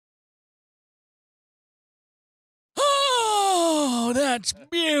That's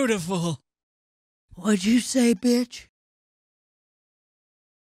beautiful. What'd you say, bitch?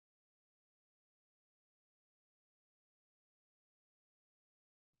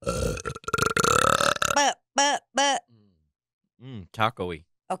 But. Taco-y.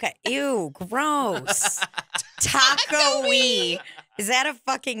 Okay. Ew, gross. Taco-y. Is that a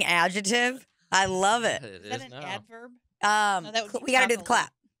fucking adjective? I love it. It Is that is an now. adverb? Um, that would be we gotta do the taco-y.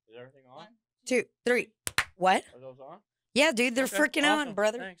 clap. Is everything on? 1, 2, 3. What? Are those on? Yeah, dude, they're Okay, freaking awesome. on,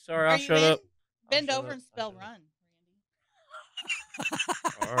 brother. Thanks. Sorry, Are I'll you shut in? up. Bend shut over up. and spell I'll run.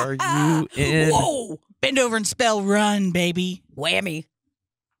 Are you in? Whoa! Bend over and spell run, baby. Whammy.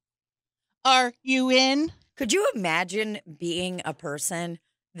 Are you in? Could you imagine being a person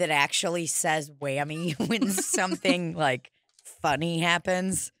that actually says whammy when something like funny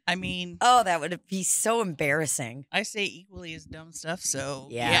happens? I mean, Oh, that would be so embarrassing. I say equally as dumb stuff, so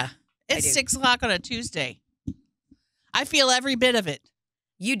Yeah, I It's do. 6 o'clock on a Tuesday. I feel every bit of it.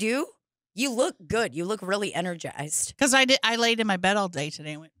 You do? You look good. You look really energized. Because I laid in my bed all day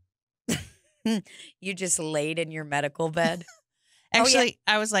today and went, You just laid in your medical bed. actually,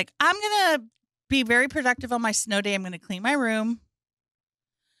 I was like, I'm going to be very productive on my snow day. I'm going to clean my room.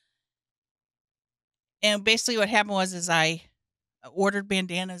 And basically what happened was I ordered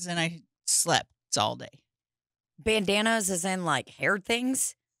bandanas and I slept all day. Bandanas is in like hair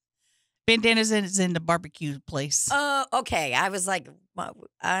things? Bandanas is in the barbecue place. Oh, okay. I was like,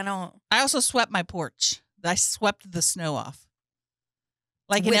 I don't. I also swept my porch. I swept the snow off.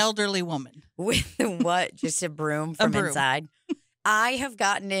 Like an With- elderly woman. With what? Just a broom from broom. inside? I have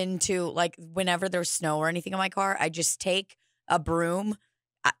gotten into, like, whenever there's snow or anything in my car, I just take a broom,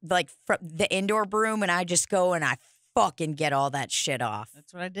 like from the indoor broom, and I just go and I fucking get all that shit off.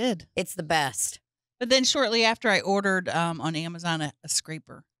 That's what I did. It's the best. But then shortly after, I ordered on Amazon a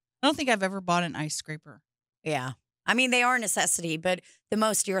scraper. I don't think I've ever bought an ice scraper. Yeah. I mean, they are a necessity, but the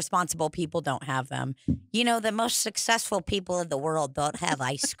most irresponsible people don't have them. You know, the most successful people in the world don't have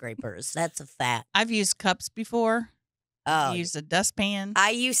ice scrapers. That's a fact. I've used cups before. Oh, I've used a dustpan.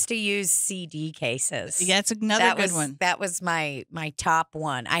 I used to use CD cases. Yeah, it's another that good was, one. That was my top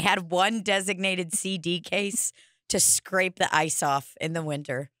one. I had one designated CD case to scrape the ice off in the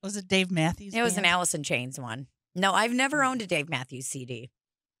winter. Was it Dave Matthews? It was an Band? Alice in Chains one. No, I've never owned a Dave Matthews CD.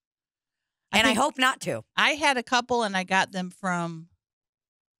 And I think hope not to. I had a couple and I got them from,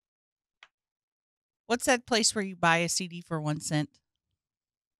 what's that place where you buy a CD for 1 cent?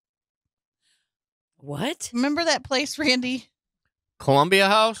 What? Remember that place, Randy? Columbia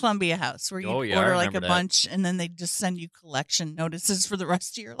House? Columbia House, where you Oh, yeah, I order like a remember that. bunch and then they just send you collection notices for the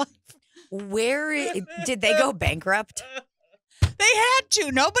rest of your life. Did they go bankrupt? They had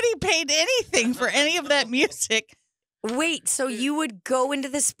to. Nobody paid anything for any of that music. Wait, so you would go into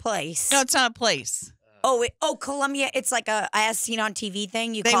this place? No, it's not a place. Oh, Columbia. It's like a as seen on TV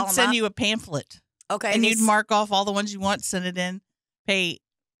thing. You They call would them send up? you a pamphlet. Okay, And they you'd s- mark off all the ones you want, send it in, pay.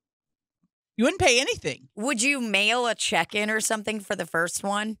 You wouldn't pay anything. Would you mail a check in or something for the first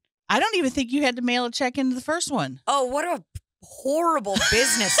one? I don't even think you had to mail a check into the first one. Oh, what a horrible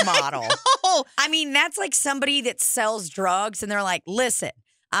business model. Oh, I mean, that's like somebody that sells drugs and they're like, listen,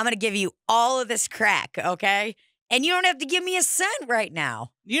 I'm going to give you all of this crack, okay? And you don't have to give me a cent right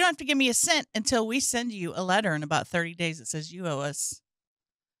now. you don't have to give me a cent until we send you a letter in about 30 days that says you owe us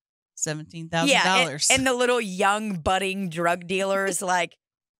 $17,000. Yeah, and the little young budding drug dealer is like,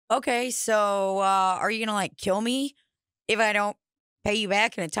 okay, so are you going to like kill me if I don't pay you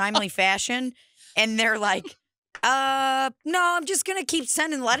back in a timely fashion? And they're like, no, I'm just going to keep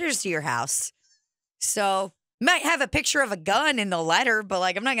sending letters to your house. So might have a picture of a gun in the letter, but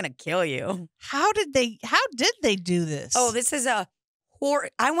like, I'm not going to kill you. How did they do this? Oh, this is a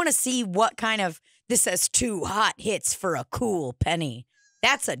I want to see what kind of, this says 2 hot hits for a cool penny.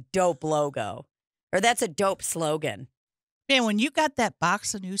 That's a dope logo, or that's a dope slogan. Man, when you got that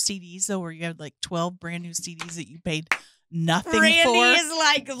box of new CDs, though, where you had like 12 brand new CDs that you paid nothing Randy for. is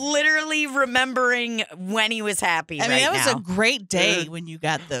like literally remembering when he was happy. I mean, right that was now. a great day when you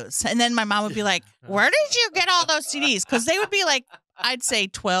got those. And then my mom would be like, where did you get all those CDs? Because they would be like, I'd say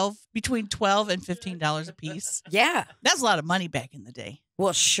between $12 and $15 a piece. Yeah. That's a lot of money back in the day,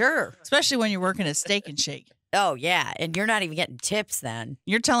 Well, sure. especially when you're working at Steak and Shake. Oh, yeah. And you're not even getting tips then.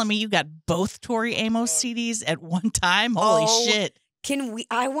 You're telling me you got both Tori Amos CDs at one time? Holy Oh, shit.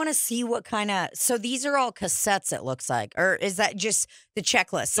 I want to see what kind of, so these are all cassettes, it looks like. Or is that just the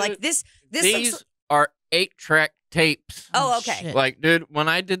checklist? Like this These looks, are 8-track tapes. oh, okay. Shit. Like, dude, when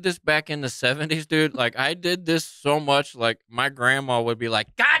I did this back in the 70s, dude, like, I did this so much, like, my grandma would be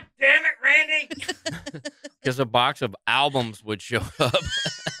like, God damn it, Randy! Because a box of albums would show up.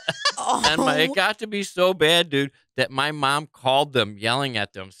 Oh, And it got to be so bad, dude, that my mom called them, yelling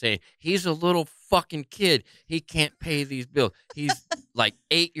at them, saying, he's a little fucking kid. He can't pay these bills. He's like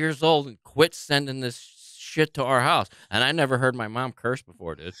 8 years old and quit sending this shit to our house. And I never heard my mom curse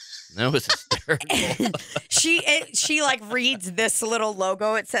before, dude. That was hysterical. She like reads this little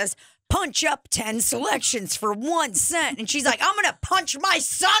logo. It says, punch up 10 selections for 1 cent. And she's like, I'm going to punch my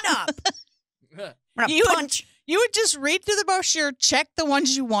son up. I'm going to punch. You would just read through the brochure, check the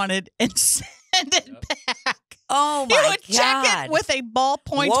ones you wanted, and send it back. Oh, my God. God. You would check it with a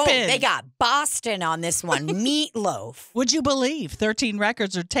ballpoint pen. They got Boston on this one. Meatloaf. Would you believe 13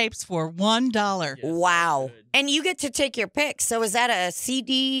 records or tapes for $1? Wow. And you get to take your pick. So is that a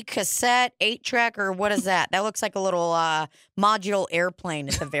CD, cassette, 8-track, or what is that? That looks like a little modular airplane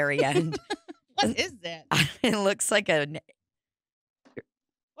at the very end. What is that? It looks like a...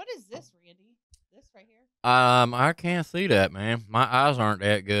 What is this, Randy? This right here? I can't see that, man. My eyes aren't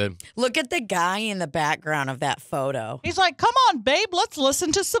that good. Look at the guy in the background of that photo. He's like, come on, babe, let's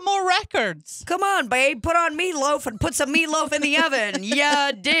listen to some more records. Come on, babe, put on meatloaf and put some meatloaf in the oven.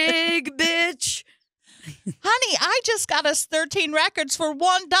 Yeah, dig, bitch. Honey, I just got us 13 records for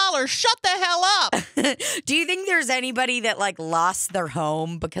 $1. Shut the hell up. Do you think there's anybody that like lost their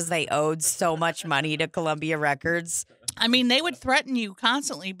home because they owed so much money to Columbia Records? I mean, they would threaten you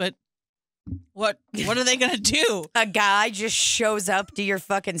constantly, but what are they going to do? A guy just shows up to your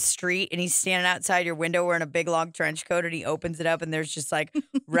fucking street and he's standing outside your window wearing a big long trench coat and he opens it up and there's just like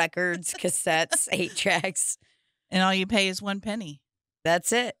records, cassettes, 8-tracks. And all you pay is 1 penny.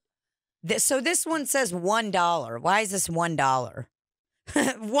 That's it. So this one says $1. Why is this $1?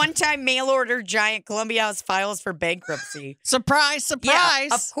 One-time mail order giant Columbia House files for bankruptcy. Surprise, surprise.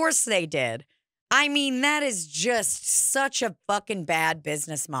 Yeah, of course they did. I mean, that is just such a fucking bad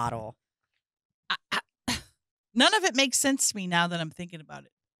business model. None of it makes sense to me now that I'm thinking about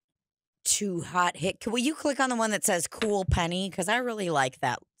it. Too hot hit. Will you click on the one that says cool penny? Because I really like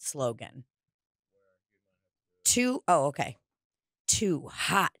that slogan. Okay. 2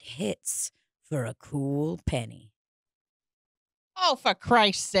 hot hits for a cool penny. Oh, for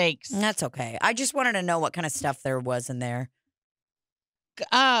Christ's sakes. That's okay. I just wanted to know what kind of stuff there was in there.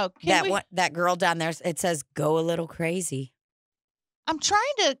 Oh, that girl down there, it says go a little crazy. I'm trying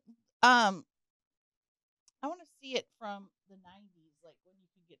to I want to see it from the 90s, like when you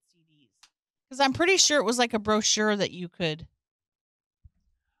could get CDs. Because I'm pretty sure it was like a brochure that you could.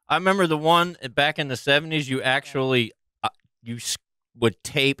 I remember the one back in the 70s, you actually would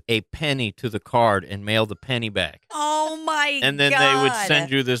tape a penny to the card and mail the penny back. Oh, my God. And then they would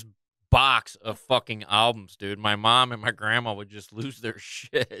send you this box of fucking albums, dude. My mom and my grandma would just lose their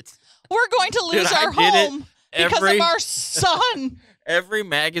shit. We're going to lose our home because of our son. Every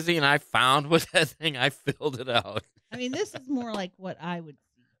magazine I found with that thing, I filled it out. I mean, this is more like what I would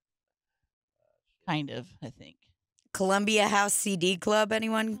see. Kind of, I think. Columbia House CD Club,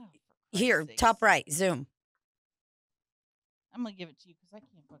 anyone? Oh, here, top right, zoom. I'm going to give it to you because I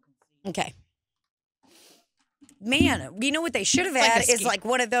can't fucking see. Okay. Man, you know what they should have It's like had a is like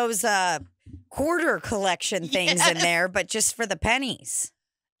one of those quarter collection things in there, but just for the pennies.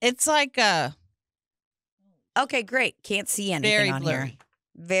 It's like Okay, great. Can't see anything very on blurry. here.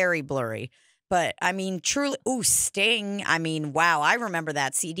 Very blurry. But I mean, truly, Sting. I mean, wow, I remember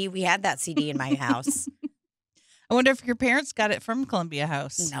that CD. We had that CD in my house. I wonder if your parents got it from Columbia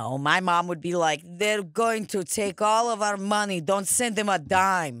House. No, my mom would be like, they're going to take all of our money. Don't send them a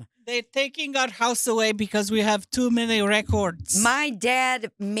dime. They're taking our house away because we have too many records. My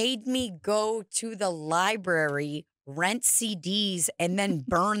dad made me go to the library, rent CDs, and then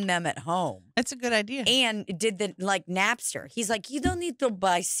burn them at home. That's a good idea. And did the like Napster. He's like, you don't need to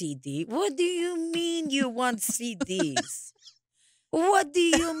buy CD. What do you mean you want CDs? What do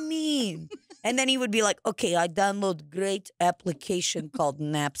you mean? And then he would be like, okay, I download great application called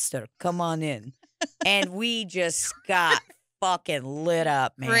Napster. Come on in. And we just got fucking lit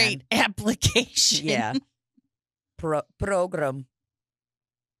up, man. Great application. Yeah. Program.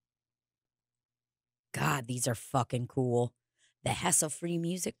 God, these are fucking cool. The hassle-free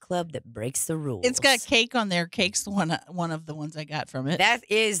music club that breaks the rules. It's got Cake on there. Cake's one of the ones I got from it. That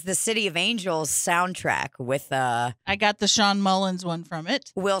is the City of Angels soundtrack with I got the Sean Mullins one from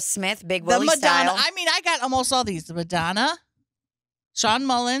it. Will Smith, Big The Willie Madonna. style. I mean, I got almost all these. The Madonna, Sean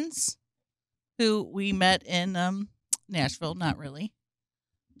Mullins, who we met in Nashville. Not really.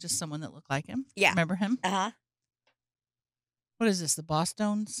 Just someone that looked like him. Yeah. Remember him? Uh-huh. What is this? The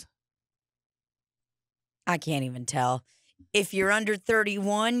Bosstones? I can't even tell. If you're under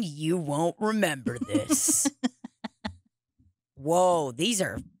 31, you won't remember this. Whoa, these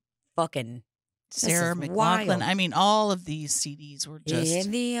are fucking Sarah is McLachlan. wild. I mean, all of these CDs were just.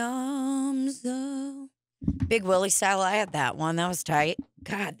 in the arms of Big Willie style. I had that one. That was tight.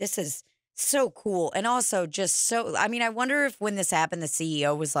 God, this is so cool. And also just so, I mean, I wonder if when this happened, the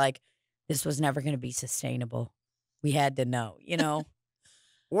CEO was like, this was never going to be sustainable. We had to know, you know?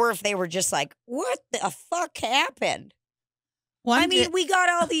 Or if they were just like, what the fuck happened? I mean, we got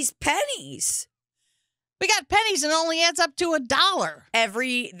all these pennies. We got pennies and it only adds up to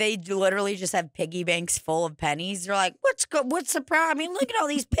 $1. They literally just have piggy banks full of pennies. They're like, what's the problem? I mean, look at all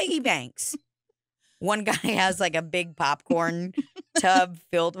these piggy banks. One guy has like a big popcorn tub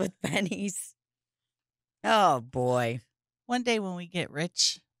filled with pennies. Oh, boy. One day when we get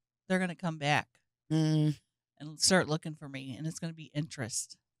rich, they're going to come back and start looking for me, and it's going to be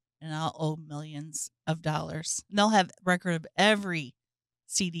interest, and I'll owe millions of dollars. And they'll have record of every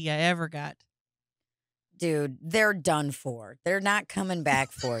CD I ever got. Dude, they're done for. They're not coming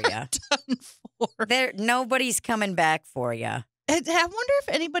back for you. Done for. Nobody's coming back for you. I wonder if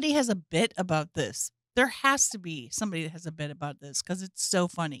anybody has a bit about this. There has to be somebody that has a bit about this because it's so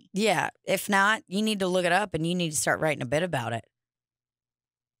funny. Yeah. If not, you need to look it up and you need to start writing a bit about it.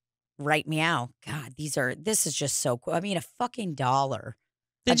 Write me out. God, this is just so cool. I mean, a fucking dollar.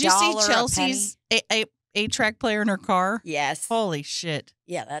 Did you see Chelsea's eight-track player in her car? Yes. Holy shit.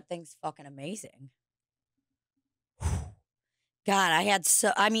 Yeah, that thing's fucking amazing. God,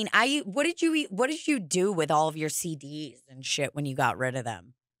 what did you do with all of your CDs and shit when you got rid of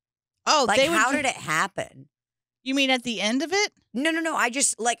them? Oh, like, how did it happen? You mean at the end of it? No.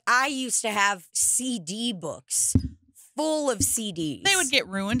 I used to have CD books full of CDs. They would get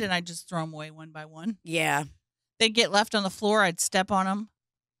ruined and I'd just throw them away one by one. Yeah. They'd get left on the floor. I'd step on them.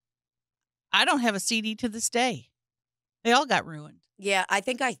 I don't have a CD to this day. They all got ruined. Yeah, I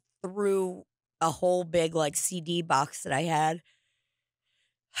think I threw a whole big like CD box that I had.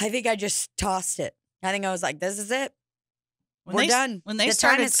 I think I just tossed it. I think I was like, this is it. We're done. When they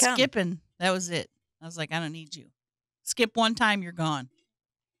started skipping, that was it. I was like, I don't need you. Skip one time, you're gone.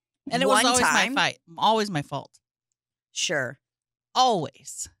 And it was always my fight. Always my fault. Sure.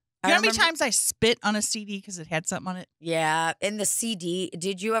 Always. You know how many times I spit on a CD because it had something on it? Yeah. And the CD,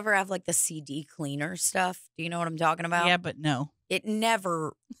 did you ever have like the CD cleaner stuff? Do you know what I'm talking about? Yeah, but no. It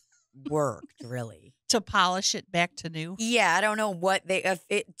never worked, really. To polish it back to new? Yeah, I don't know what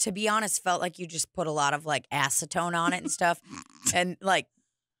to be honest, felt like you just put a lot of like acetone on it and stuff. And like,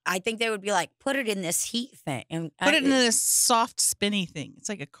 I think they would be like, put it in this heat thing. And put it in this soft spinny thing. It's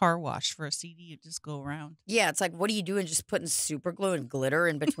like a car wash for a CD. You just go around. Yeah, it's like, what are you doing? Just putting super glue and glitter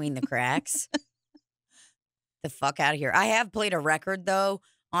in between the cracks? The fuck out of here. I have played a record, though,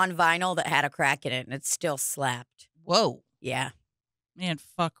 on vinyl that had a crack in it, and it still slapped. Whoa. Yeah. Man,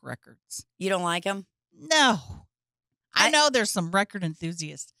 fuck records. You don't like them? No. I know there's some record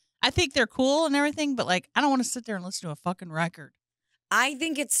enthusiasts. I think they're cool and everything, but like, I don't want to sit there and listen to a fucking record. I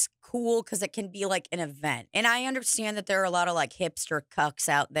think it's cool because it can be like an event. And I understand that there are a lot of like hipster cucks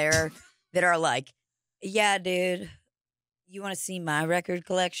out there that are like, yeah, dude, you want to see my record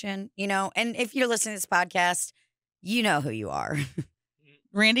collection? You know, and if you're listening to this podcast, you know who you are.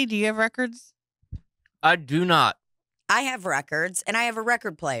 Randy, do you have records? I do not. I have records and I have a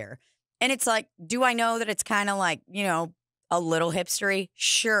record player. And it's like, do I know that it's kind of like, you know, a little hipstery?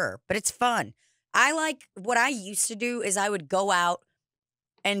 Sure, but it's fun. What I used to do is I would go out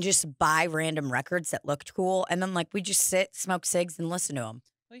and just buy random records that looked cool. And then like we just sit, smoke cigs and listen to them.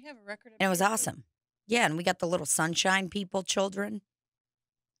 Well, you have a record. And it was awesome. Yeah, and we got the little sunshine people children.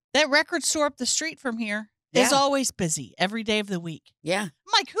 That record store up the street from here is always busy every day of the week. Yeah.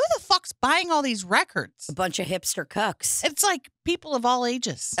 I'm like, who the fuck's buying all these records? A bunch of hipster cucks. It's like people of all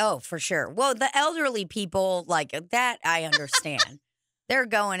ages. Oh, for sure. Well, the elderly people, like that, I understand. They're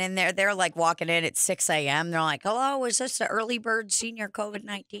going in there. They're like walking in at 6 a.m. They're like, hello, is this the early bird senior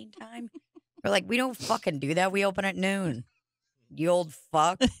COVID-19 time? We're like, we don't fucking do that. We open at noon. You old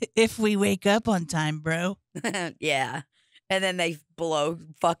fuck. If we wake up on time, bro. Yeah. And then they blow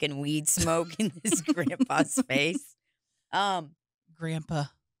fucking weed smoke in his grandpa's face. Grandpa.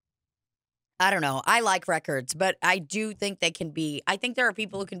 I don't know. I like records, but I do think I think there are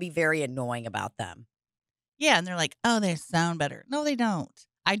people who can be very annoying about them. Yeah, and they're like, oh, they sound better. No, they don't.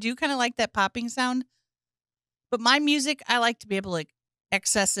 I do kind of like that popping sound. But my music, I like to be able to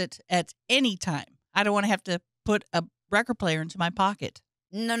access it at any time. I don't want to have to put a record player into my pocket.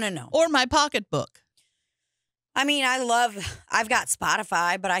 No. Or my pocketbook. I mean, I've got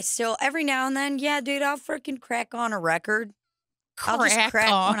Spotify, but I still, every now and then, yeah, dude, I'll freaking crack on a record. I'll just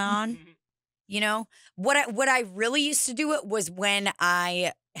crack one on. You know, what I really used to do it was when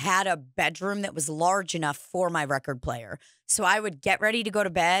I had a bedroom that was large enough for my record player. So I would get ready to go to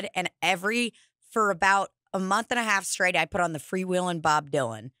bed, and for about a month and a half straight, I put on the Freewheelin' Bob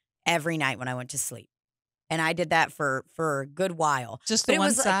Dylan every night when I went to sleep. and I did that for a good while. Just But the it one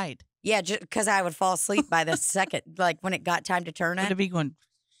was like- side. Yeah, just because I would fall asleep by the second, like when it got time to turn Would it. it be going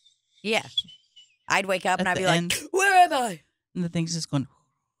Yeah, I'd wake up and At I'd be the like, end? "Where am I?" and the thing's just going?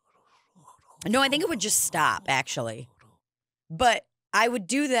 No, I think it would just stop actually. But I would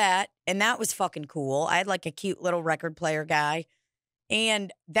do that, and that was fucking cool. I had like a cute little record player guy,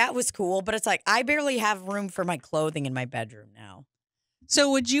 and that was cool. But it's like I barely have room for my clothing in my bedroom now.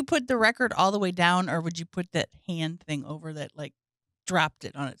 So would you put the record all the way down, or would you put that hand thing over that like dropped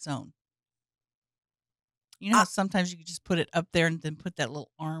it on its own? You know how sometimes you could just put it up there and then put that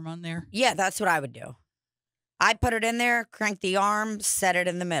little arm on there? Yeah, that's what I would do. I'd put it in there, crank the arm, set it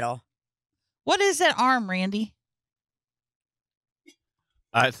in the middle. What is that arm, Randy?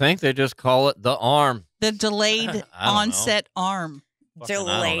 I think they just call it the arm. The delayed I don't know. onset arm. Fucking, I don't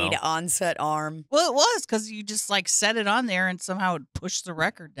Delayed know. onset arm. Well, it was because you just like set it on there and somehow it pushed the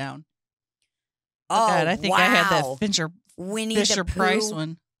record down. Oh, God, I think wow. I had that Fisher Winnie Fisher the Price Pooh.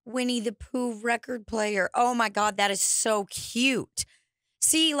 one. Winnie the Pooh record player. Oh my God, that is so cute.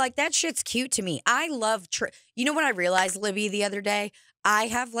 See, like that shit's cute to me. I love, you know what I realized, Libby, the other day? I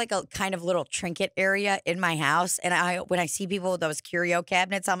have like a kind of little trinket area in my house. And when I see people with those curio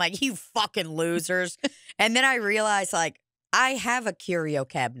cabinets, I'm like, you fucking losers. And then I realize like, I have a curio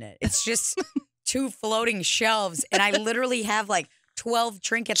cabinet. It's just 2 floating shelves. And I literally have like 12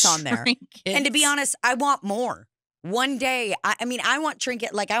 trinkets on there. And to be honest, I want more. One day, I mean, I want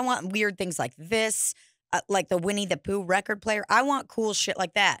I want weird things like this, like the Winnie the Pooh record player. I want cool shit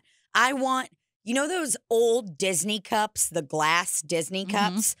like that. I want, you know, those old Disney cups, the glass Disney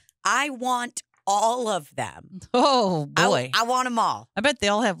cups? I want all of them. Oh, boy. I want them all. I bet they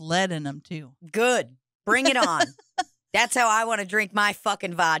all have lead in them, too. Good. Bring it on. That's how I want to drink my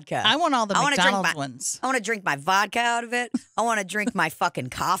fucking vodka. I want all the I wanna drink McDonald's my- ones. I want to drink my vodka out of it. I want to drink my fucking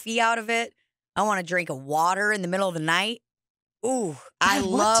coffee out of it. I want to drink a water in the middle of the night. Ooh, I God,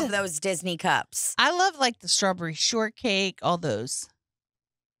 what love the- those Disney cups. I love like the strawberry shortcake, all those.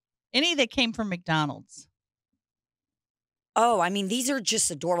 Any that came from McDonald's. Oh, I mean, these are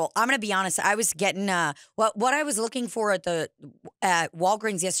just adorable. I'm going to be honest. I was getting what I was looking for at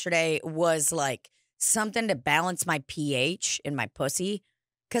Walgreens yesterday was like something to balance my pH in my pussy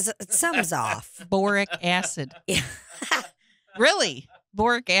because something's off. Boric acid. Yeah. Really?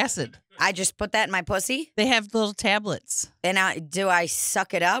 Boric acid. I just put that in my pussy, They have little tablets. and do I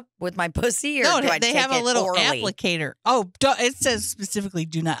suck it up with my pussy, or No, do I they take have a it little orally? applicator. Oh, it says specifically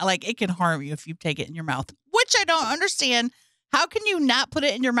do not. Like, it can harm you if you take it in your mouth, which I don't understand. How can you not put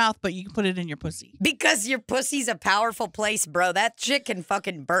it in your mouth, but you can put it in your pussy? Because your pussy's a powerful place, bro. That shit can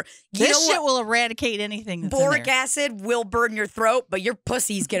fucking burn. You This know shit what? will eradicate anything that's Boric in there. acid will burn your throat, but your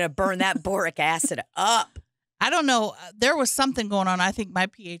pussy's gonna burn that boric acid up. I don't know. There was something going on. I think my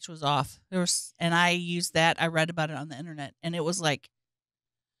pH was off. And I used that. I read about it on the internet, and it was like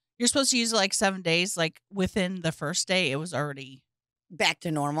you're supposed to use it like 7 days. Like within the first day, it was already. Back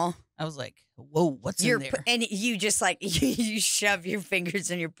to normal. I was like, "Whoa, what's in there?" And you just like you shove your fingers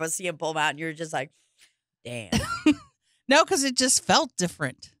in your pussy and pull them out, and you're just like, damn, No, because it just felt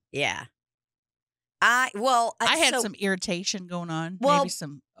different. yeah. I had so- some irritation going on. Well, maybe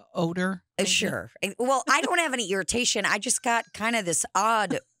some odor. maybe. Sure. Well, I don't have any irritation. I just got kind of this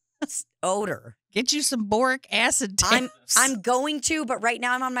odd odor. Get you some boric acid. I'm tabs. going to, but right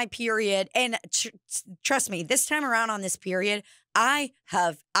now I'm on my period, and trust me, this time around on this period, I'm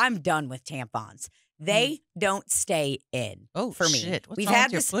done with tampons. They don't stay in. Oh, for me. shit. What's We've wrong had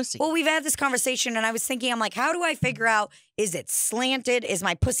with your this. pussy? Well, we've had this conversation, and I was thinking, I'm like, how do I figure out? Is it slanted? Is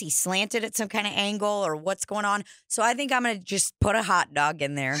my pussy slanted at some kind of angle, or what's going on? So I think I'm gonna just put a hot dog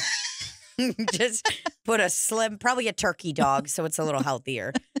in there. Just put a slim, probably a turkey dog, so it's a little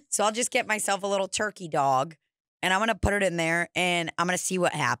healthier. So I'll just get myself a little turkey dog, and I'm gonna put it in there, and I'm gonna see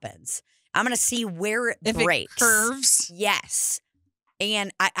what happens. I'm gonna see where it if breaks. it curves. Yes.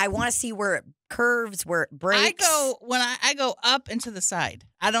 And I want to see where it curves, where it breaks. I go up and to the side.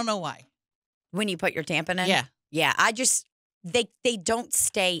 I don't know why. When you put your tampon in? Yeah. Yeah, I just, they don't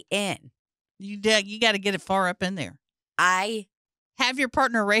stay in. You got to get it far up in there. I Have your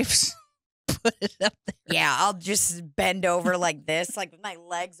partner Rafe put it up there. Yeah, I'll just bend over like this, like with my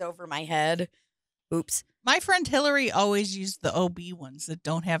legs over my head. Oops. My friend Hillary always used the OB ones that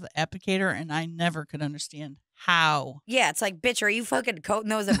don't have the applicator, and I never could understand how. Yeah, it's like, bitch, are you fucking coating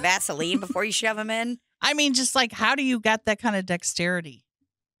those in Vaseline before you shove them in? I mean, just like, how do you got that kind of dexterity?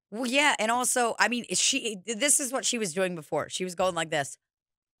 Well, yeah, and also, I mean, this is what she was doing before. She was going like this,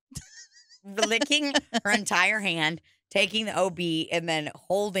 licking her entire hand, taking the OB, and then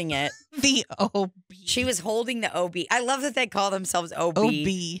holding it. The OB. She was holding the OB. I love that they call themselves OB. OB.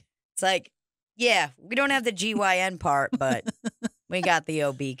 It's like, Yeah, we don't have the GYN part, but we got the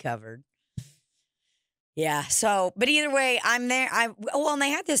OB covered. Yeah, so, but either way, I'm there. And they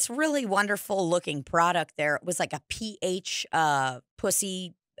had this really wonderful looking product there. It was like a pH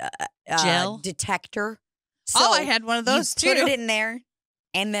pussy Gel? detector. Oh, I had one of those you too. put it in there,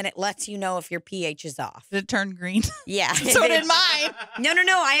 and then it lets you know if your pH is off. Did it turn green? Yeah. So did mine. No,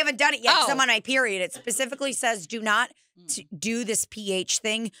 I haven't done it yet because Oh. I'm on my period. It specifically says do not do this pH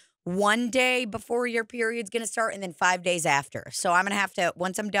thing 1 day before your period's going to start and then 5 days after. So I'm going to have to,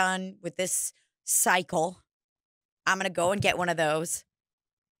 once I'm done with this cycle, I'm going to go and get one of those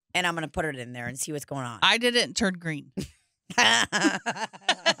and I'm going to put it in there and see what's going on. I did it and turned green.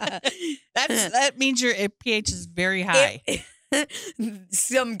 That means your pH is very high.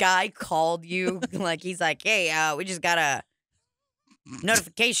 Some guy called you, like he's like, hey, we just got a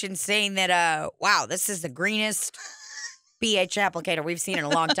notification saying that, wow, this is the greenest pH applicator we've seen in a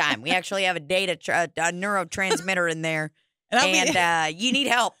long time. We actually have a neurotransmitter in there, and you need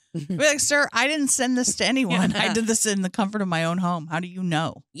help. Be like, sir, I didn't send this to anyone. I did this in the comfort of my own home. How do you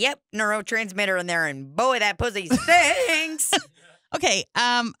know? Yep, neurotransmitter in there, and boy, that pussy stinks. Okay,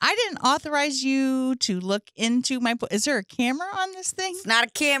 I didn't authorize you to look into my. Is there a camera on this thing? It's not a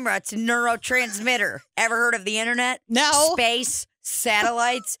camera; it's a neurotransmitter. Ever heard of the internet? No. Space,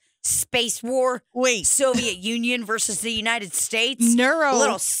 satellites, space war. Wait, Soviet Union versus the United States. neuro.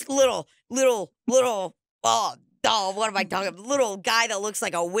 Little. Oh, what am I talking about? Little guy that looks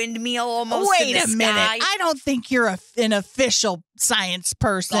like a windmill almost. Wait in a the minute. sky. I don't think you're an official science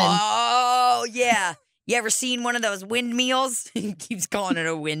person. Oh, yeah. You ever seen one of those windmills? He keeps calling it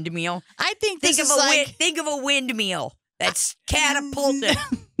a windmill. I think this is like Think of a windmill that's catapulted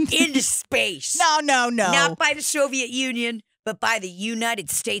into space. no. Not by the Soviet Union, but by the United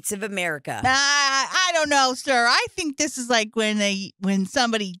States of America. I don't know, sir. I think this is like when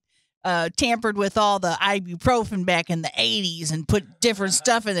somebody tampered with all the ibuprofen back in the 80s and put different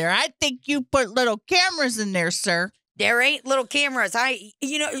stuff in there. I think you put little cameras in there, sir. There ain't little cameras.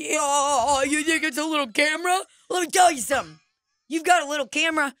 You think it's a little camera? Let me tell you something. You've got a little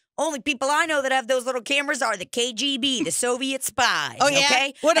camera. Only people I know that have those little cameras are the KGB, the Soviet spies. Oh, yeah?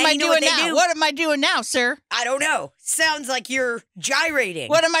 Okay? What am And I you know doing what they now? do? What am I doing now, sir? I don't know. Sounds like you're gyrating.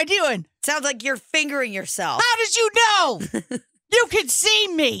 What am I doing? Sounds like you're fingering yourself. How did you know? You can see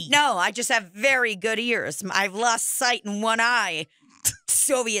me. No, I just have very good ears. I've lost sight in one eye.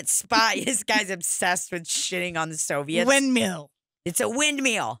 Soviet spy. This guy's obsessed with shitting on the Soviets. Windmill. It's a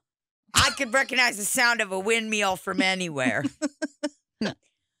windmill. I could recognize the sound of a windmill from anywhere.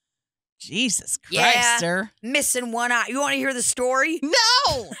 Jesus Christ, Yeah. sir. Missing one eye. You want to hear the story?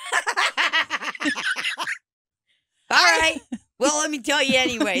 No. All right. Well, let me tell you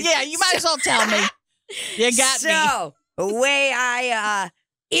anyways. Yeah, you might as well tell me. You got me. So, the way I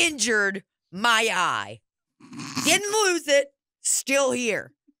injured my eye. Didn't lose it. Still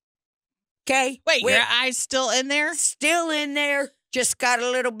here. Okay? Wait, your eye's still in there? Still in there. Just got a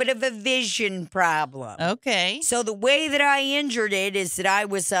little bit of a vision problem. Okay. So the way that I injured it is that I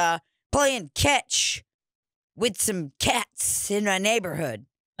was playing catch with some cats in my neighborhood.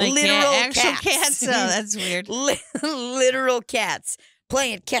 Like Literal actual cats. cats? Oh, that's weird. Literal cats.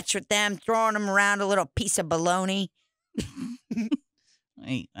 Playing catch with them, throwing them around a little piece of bologna,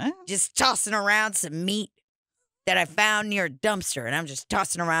 Wait, what? just tossing around some meat that I found near a dumpster. And I'm just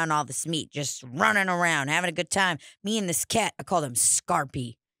tossing around all this meat, just running around, having a good time. Me and this cat, I call him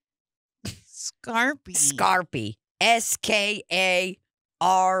Scarpy. Scarpy. Scarpy.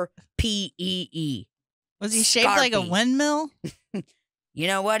 Skarpee. Was he shaped like a Scarpy. windmill? You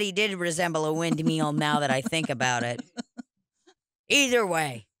know what? He did resemble a windmill now that I think about it. Either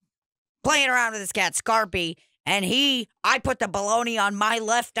way, playing around with this cat, Scarpy, and I put the bologna on my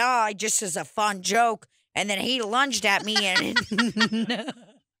left eye just as a fun joke, and then he lunged at me, and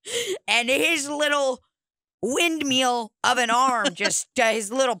and his little windmill of an arm, just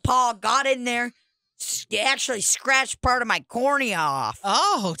his little paw got in there, actually scratched part of my cornea off.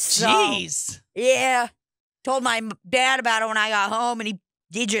 Oh, So- jeez. Yeah. Told my dad about it when I got home, and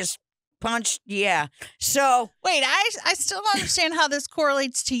he just punched. Yeah. So Wait, I still don't understand how this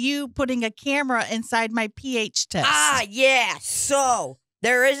correlates to you putting a camera inside my pH test. yeah. So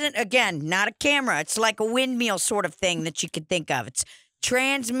there isn't, again, not a camera. It's like a windmill sort of thing that you could think of. It's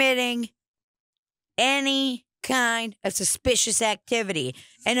transmitting any kind of suspicious activity.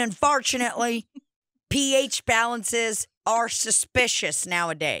 And unfortunately, pH balances are suspicious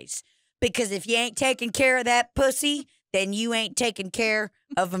nowadays. Because if you ain't taking care of that pussy, then you ain't taking care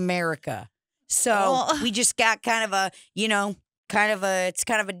of America. So Well- we just got kind of a, it's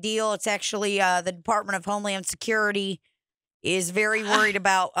kind of a deal. It's actually the Department of Homeland Security is very worried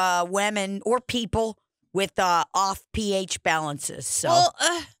about women or people with off pH balances. So Well,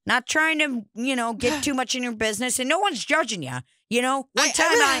 not trying to, get too much in your business, and no one's judging you. One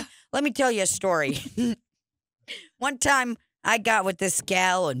time let me tell you a story. One time I got with this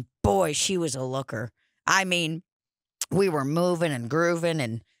gal, and boy, she was a looker. I mean, we were moving and grooving,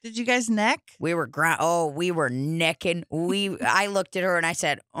 and did you guys neck? we were we were necking. I looked at her and I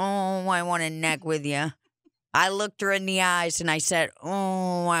said, "Oh, I want to neck with you." I looked her in the eyes and I said,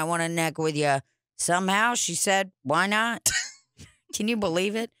 "Oh, I want to neck with you." Somehow she said, "Why not?" Can you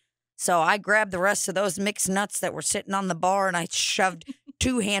believe it? So I grabbed the rest of those mixed nuts that were sitting on the bar and I shoved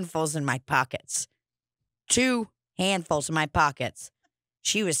 2 handfuls in my pockets. 2 handfuls in my pockets.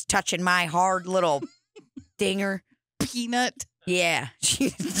 She was touching my hard little dinger. Peanut. Yeah,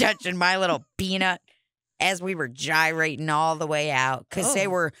 she was touching my little peanut as we were gyrating all the way out because they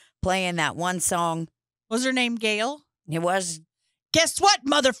were playing that one song. Was her name Gail? It was. Guess what,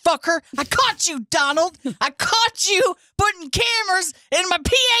 motherfucker? I caught you, Donald. I caught you putting cameras in my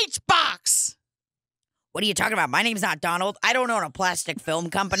pH box. What are you talking about? My name's not Donald. I don't own a plastic film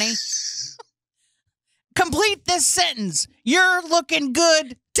company. Complete this sentence. You're looking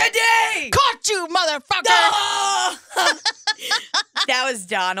good Today! Caught you, motherfucker. Oh! That was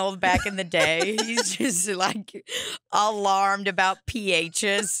Donald back in the day. He's just like alarmed about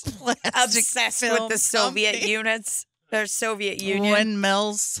PHs. Obsessed with the Soviet units. Their Soviet Union.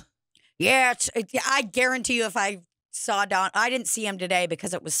 Windmills. Yeah, I guarantee you if I saw Don, I didn't see him today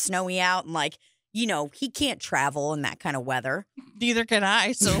because it was snowy out and he can't travel in that kind of weather. Neither can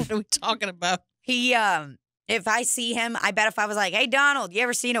I, so what are we talking about? He, if I see him, I bet if I was like, "Hey, Donald, you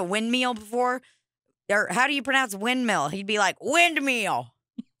ever seen a windmill before?" Or how do you pronounce windmill? He'd be like, "Windmill."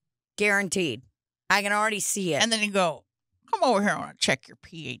 Guaranteed. I can already see it. And then you go, "Come over here, I want to check your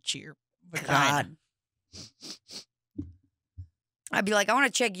pH of your vagina." God. I'd be like, "I want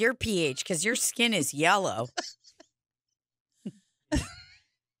to check your pH because your skin is yellow."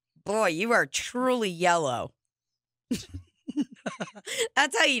 Boy, you are truly yellow.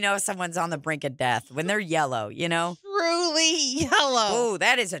 That's how you know someone's on the brink of death, when they're yellow, Truly yellow. Oh,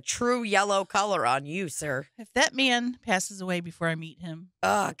 that is a true yellow color on you, sir. If that man passes away before I meet him,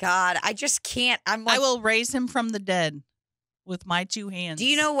 Oh, God, I just can't. I'm like, I will raise him from the dead with my 2 hands. do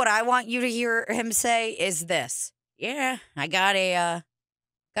you know what I want you to hear him say is this? "Yeah, I got a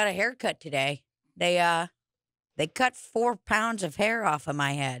haircut today. They cut 4 pounds of hair off of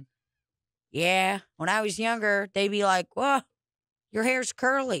my head. Yeah, when I was younger, they'd be like, 'Well, your hair's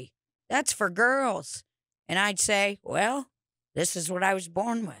curly. That's for girls.' And I'd say, 'Well, this is what I was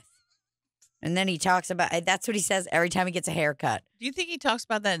born with.'" And then he talks about, that's what he says every time he gets a haircut. Do you think he talks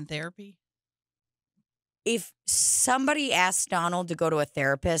about that in therapy? If somebody asked Donald to go to a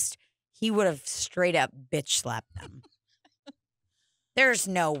therapist, he would have straight up bitch slapped them. There's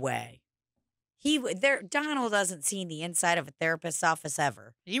no way. Donald doesn't see the inside of a therapist's office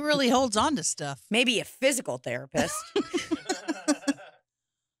ever. He really holds on to stuff. Maybe a physical therapist.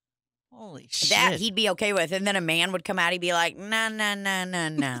 Holy shit. That he'd be okay with. And then a man would come out, he'd be like, "No, no, no, no,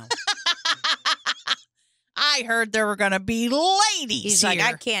 no." I heard there were going to be ladies He's here. like,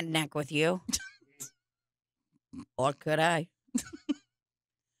 "I can't neck with you." Or could I?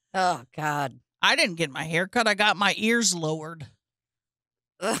 Oh, God. I didn't get my hair cut. I got my ears lowered.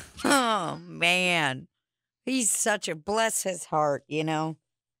 Oh, man. He's such a, bless his heart,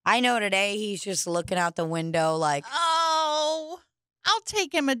 I know today he's just looking out the window like, Oh, I'll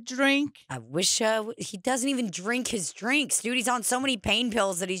take him a drink. I wish he doesn't even drink his drinks, dude. He's on so many pain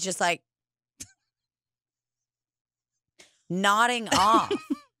pills that he's just like nodding off.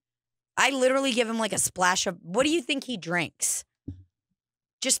 I literally give him like a splash of, what do you think he drinks?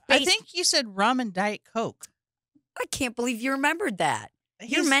 I think you said rum and Diet Coke. I can't believe you remembered that.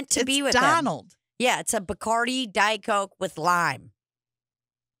 You're meant to be with Donald. him. Yeah, it's a Bacardi Diet Coke with lime.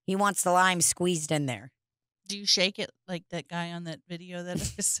 He wants the lime squeezed in there. Do you shake it like that guy on that video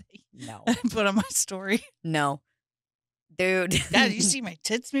that No. I put on my story? No. Dude. God, did you see my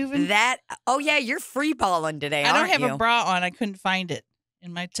tits moving? Oh, yeah, you're free balling today, I don't aren't have you? a bra on. I couldn't find it.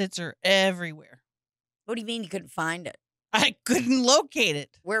 And my tits are everywhere. What do you mean you couldn't find it? I couldn't locate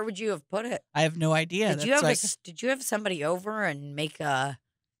it. Where would you have put it? I have no idea. Did you have somebody over and make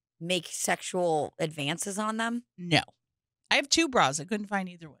sexual advances on them? No. I have 2 bras. I couldn't find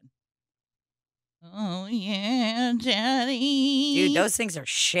either one. Oh, yeah, Daddy. Dude, those things are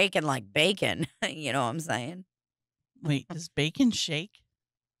shaking like bacon. You know what I'm saying? Wait, does bacon shake?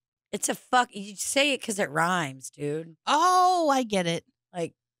 It's you say it because it rhymes, dude. Oh, I get it.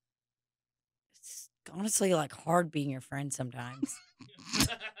 Like, it's honestly like hard being your friend sometimes.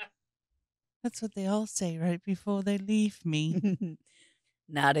 That's what they all say right before they leave me.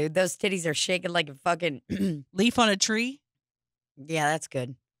 Nah, dude, those titties are shaking like a fucking. Leaf on a tree? Yeah, that's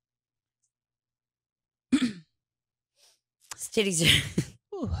good. Titties.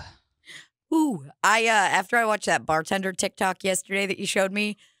 Ooh. Ooh, I after I watched that bartender TikTok yesterday that you showed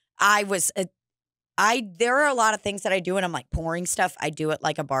me, I was there are a lot of things that I do and I'm like pouring stuff. I do it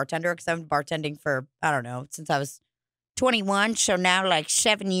like a bartender because I've been bartending for I don't know since I was 21, so now like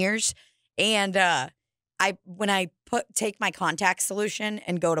 7 years. And when I take my contact solution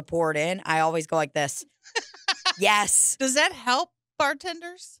and go to pour it in, I always go like this. Yes. Does that help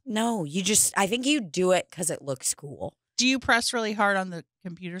bartenders? No, I think you do it because it looks cool. Do you press really hard on the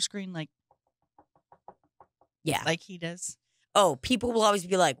computer screen like he does? Oh, people will always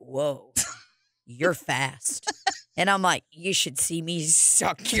be like, whoa, you're fast. And I'm like, you should see me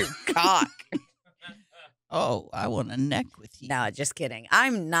suck your cock. Oh, I want a neck with you. No, just kidding.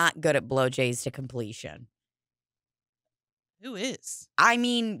 I'm not good at blowjays to completion. Who is? I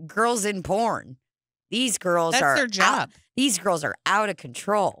mean, girls in porn. These girls That's are their job. These girls are out of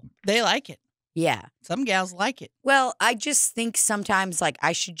control. They like it. Yeah. Some gals like it. Well, I just think sometimes like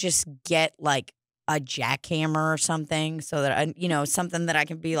I should just get like a jackhammer or something so that I, something that I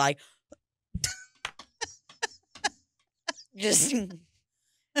can be like just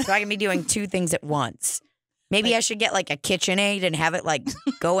so I can be doing two things at once. Maybe I should get like a KitchenAid and have it like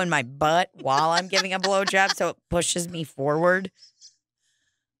go in my butt while I'm giving a blowjob so it pushes me forward.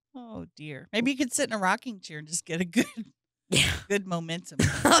 Oh dear. Maybe you could sit in a rocking chair and just get a good momentum.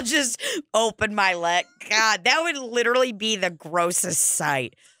 I'll just open my leg. God, that would literally be the grossest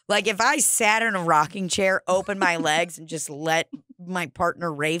sight. Like if I sat in a rocking chair, opened my legs, and just let my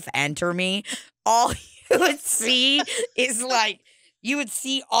partner Rafe enter me, all you would see is like you would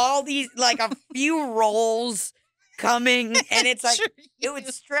see all these like a few rolls coming, and it's like it would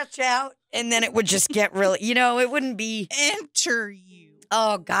stretch out, and then it would just get really, it wouldn't be enter you.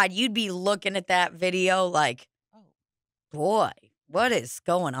 Oh God, you'd be looking at that video like, oh boy, what is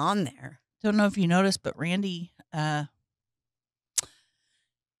going on there? Don't know if you noticed, but Randy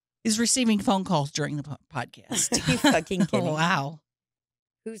is receiving phone calls during the podcast. Are you fucking kidding? Oh, wow.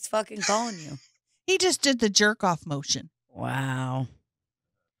 Who's fucking calling you? He just did the jerk off motion. Wow.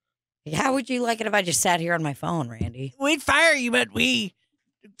 How would you like it if I just sat here on my phone, Randy? We'd fire you, but we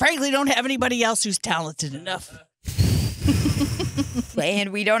frankly don't have anybody else who's talented enough.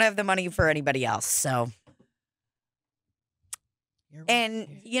 And we don't have the money for anybody else, so. And,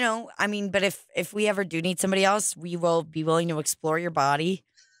 but if we ever do need somebody else, we will be willing to explore your body.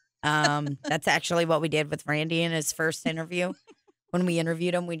 That's actually what we did with Randy in his first interview. When we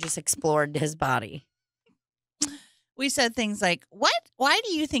interviewed him, we just explored his body. We said things like, why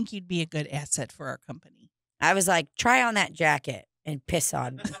do you think you'd be a good asset for our company? I was like, try on that jacket and piss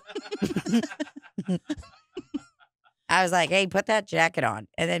on me. I was like, hey, put that jacket on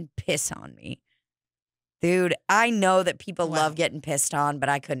and then piss on me. Dude, I know that people love getting pissed on, but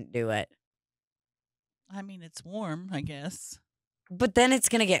I couldn't do it. I mean, it's warm, I guess. But then it's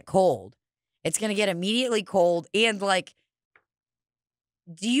going to get cold. It's going to get immediately cold. And like,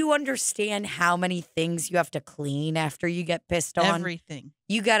 do you understand how many things you have to clean after you get pissed on? Everything.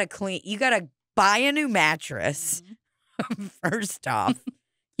 You got to clean. You got to buy a new mattress. Mm-hmm. First off,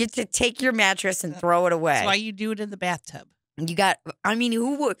 you have to take your mattress and throw it away. That's why you do it in the bathtub.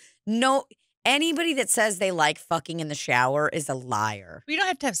 Who would? No, anybody that says they like fucking in the shower is a liar. You don't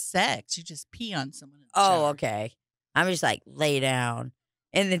have to have sex. You just pee on someone in the shower. Oh, okay. I'm just like, lay down.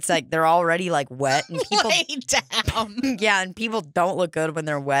 And it's like they're already like wet. And people lay down. Yeah, and people don't look good when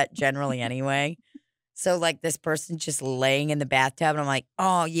they're wet generally anyway. So like this person's just laying in the bathtub and I'm like,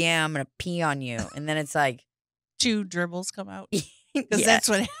 oh yeah, I'm going to pee on you. And then it's like. 2 dribbles come out. Because that's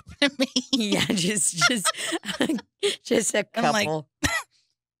what happened to me. Yeah, just a couple. Like,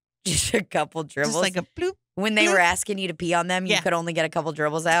 just a couple dribbles. Just like a bloop. When they were asking you to pee on them, you could only get a couple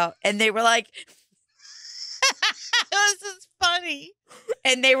dribbles out. And they were like. This is funny.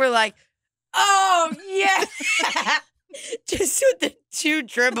 And they were like, oh, yeah. Just with the 2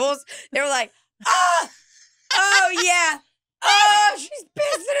 dribbles. They were like, oh, yeah. Oh, she's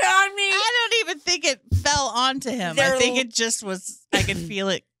pissing on me. I don't even think it fell onto him. I think it just was, I could feel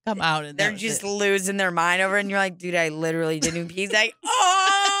it come out. And they're just losing their mind over it. And you're like, dude, I literally didn't pee. He's like,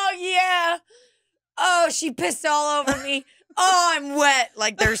 oh, yeah. Oh, she pissed all over me. Oh, I'm wet.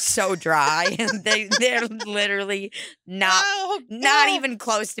 Like they're so dry. They're literally not even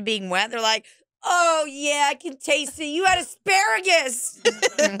close to being wet. They're like, oh yeah, I can taste it. You had asparagus.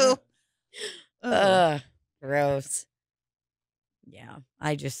 Gross. Yeah,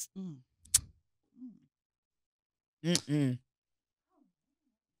 I just.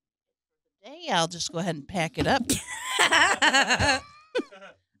 Today, I'll just go ahead and pack it up.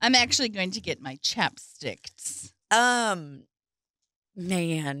 I'm actually going to get my chapsticks.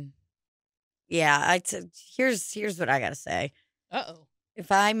 Man. Yeah, here's what I gotta say. Uh-oh.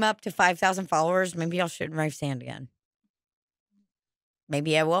 If I'm up to 5,000 followers, maybe I'll shoot Rafe Sand again.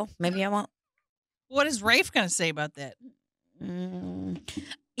 Maybe I will. Maybe I won't. What is Rafe going to say about that?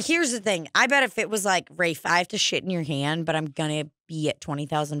 Here's the thing. I bet if it was like, Rafe, I have to shit in your hand, but I'm going to be at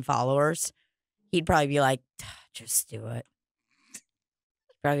 20,000 followers, he'd probably be like, just do it.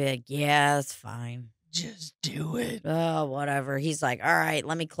 Probably like, yeah, that's fine. Just do it. Oh, whatever. He's like, all right,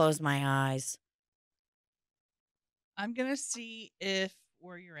 let me close my eyes. I'm going to see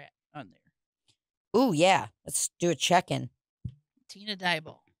where you're at on there. Ooh, yeah. Let's do a check-in. Tina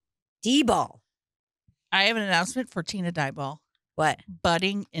Dyball. D-ball. I have an announcement for Tina Dyball. What?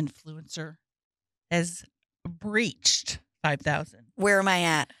 Budding influencer has breached 5,000. Where am I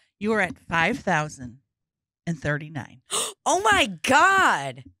at? You are at 5,039. Oh, my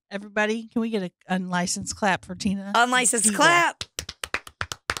God. Everybody, can we get an unlicensed clap for Tina? Unlicensed Dyball. clap.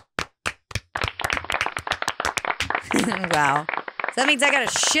 Wow. So that means I got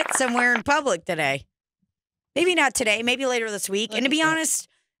to shit somewhere in public today. Maybe not today. Maybe later this week. And to be honest,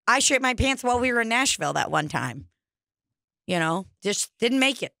 I shit my pants while we were in Nashville that one time. You know, just didn't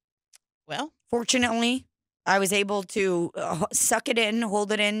make it. Well, fortunately, I was able to suck it in,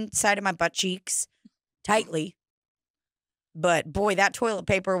 hold it inside of my butt cheeks tightly. But boy, that toilet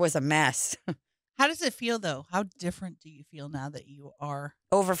paper was a mess. how does it feel, though? How different do you feel now that you are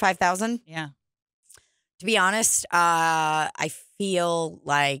over 5,000? Yeah. To be honest, I feel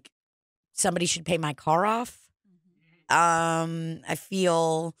like somebody should pay my car off. I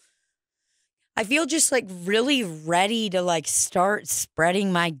feel just like really ready to like start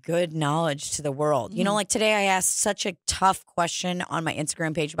spreading my good knowledge to the world. You know, like today I asked such a tough question on my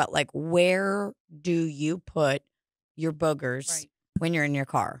Instagram page about like, where do you put your boogers when you're in your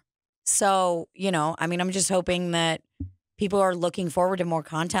car? So, you know, I mean, I'm just hoping that people are looking forward to more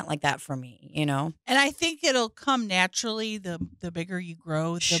content like that from me, you know? And I think it'll come naturally. The bigger you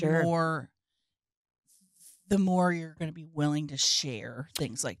grow, the more you're going to be willing to share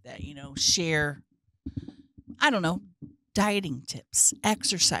things like that, you know, share, I don't know, dieting tips,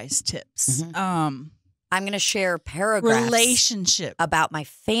 exercise tips. I'm going to share paragraphs relationship about my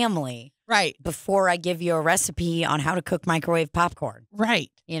family. Right. Before I give you a recipe on how to cook microwave popcorn.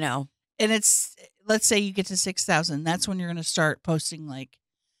 Right. You know. And it's, let's say you get to 6,000. That's when you're going to start posting like,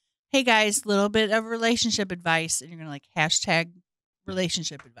 hey guys, little bit of relationship advice. And you're going to like hashtag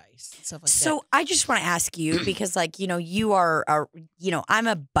relationship advice and stuff like that. So I just want to ask you because like, you know, you are, I'm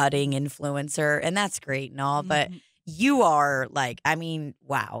a budding influencer and that's great and all, but you are like, I mean,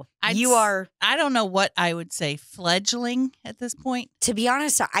 wow. I don't know what I would say, fledgling at this point. To be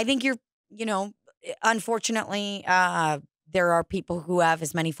honest, I think you're, you know, unfortunately, there are people who have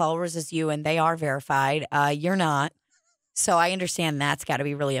as many followers as you and they are verified. You're not. So I understand that's got to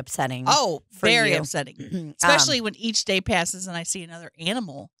be really upsetting. Oh, very you. upsetting. Especially when each day passes and I see another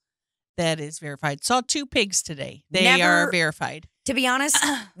animal that is verified. Saw 2 pigs today. They are verified. To be honest,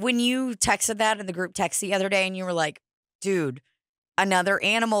 when you texted that in the group text the other day and you were like, dude, another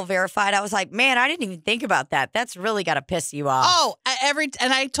animal verified, I was like, man, I didn't even think about that. That's really got to piss you off. Oh,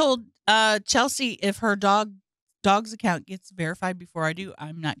 and I told Chelsea if her dog's account gets verified before I do,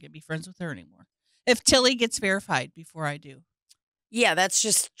 I'm not going to be friends with her anymore. If Tilly gets verified before I do. Yeah, that's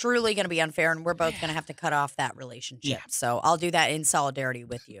just truly going to be unfair, and we're both going to have to cut off that relationship. Yeah. So I'll do that in solidarity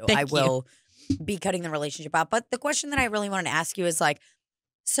with you. Thank I will be cutting the relationship out. But the question that I really wanted to ask you is like,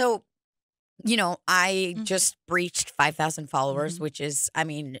 so, you know, I just breached 5,000 followers, which is, I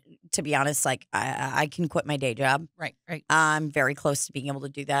mean, to be honest, like I can quit my day job. Right. I'm very close to being able to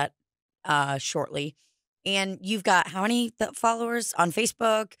do that shortly. And you've got how many followers on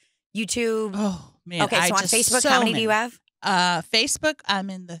Facebook, YouTube? Oh, man. Okay, so on Facebook, how many do you have? Facebook, I'm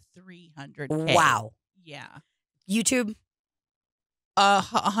in the 300K. Wow. Yeah. YouTube?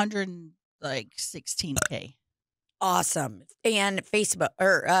 116K. Awesome. And Facebook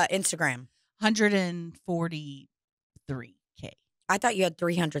or Instagram? 143K. I thought you had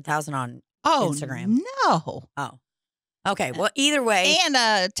 300,000 on Instagram. No. Oh. Okay. Well, either way.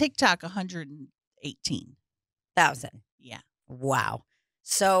 And TikTok, 118,000. Yeah. Wow.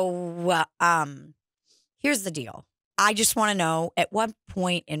 So here's the deal. I just want to know, at what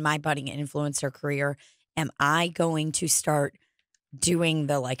point in my budding influencer career am I going to start doing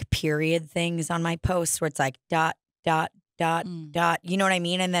the like period things on my posts where it's like ... You know what I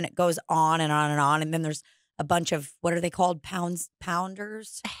mean? And then it goes on and on and on. And then there's a bunch of, what are they called?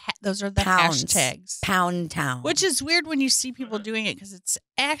 Pounders? Those are the Pounds. hashtags. Pound Town. Which is weird when you see people doing it because it's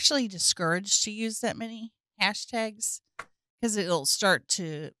actually discouraged to use that many hashtags because it'll start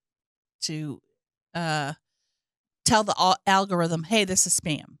to tell the algorithm, hey, this is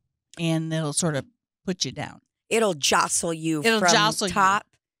spam, and it'll sort of put you down. It'll jostle you It'll from jostle you. top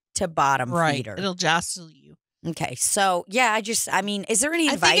to bottom Right. feeder. It'll jostle you. Okay. So, yeah, I mean, is there any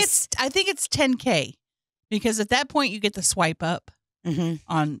advice? I think it's 10K because at that point you get the swipe up Mm-hmm.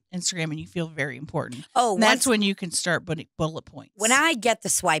 on Instagram and you feel very important. Oh, And that's when you can start putting bullet points. when I get the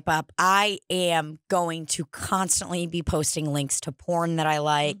swipe up, I am going to constantly be posting links to porn that I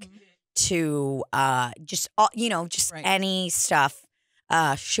like, Mhm. to just Right. any stuff,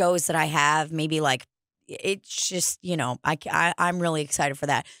 shows that I have. Maybe like it's just I'm really excited for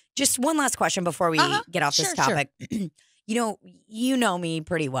that. Just one last question before we get off this Sure, topic. You know me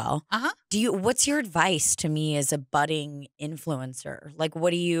pretty well. Uh-huh. What's your advice to me as a budding influencer? Like,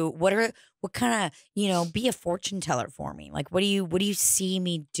 what kind of, be a fortune teller for me. Like, what do you see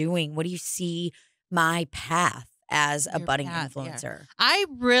me doing? What do you see my path as a Your budding path, yeah. influencer?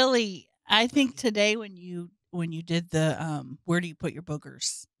 I think today when you did the where do you put your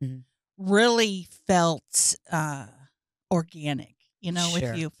boogers, Mhm. really felt organic. Sure.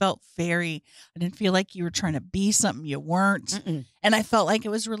 With you felt I didn't feel like you were trying to be something you weren't. Mm-mm. And I felt like it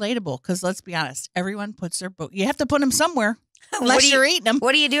was relatable because let's be honest, everyone puts their book. You have to put them somewhere What unless do you- you're eating them.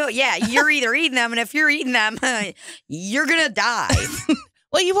 What do you do? Yeah, you're either eating them, and if you're eating them, you're gonna die.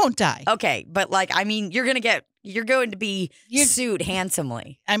 Well, you won't die. Okay, but you're going to be You- sued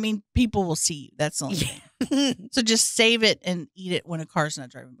handsomely. I mean, people will see you. That's the only thing. So just save it and eat it when a car's not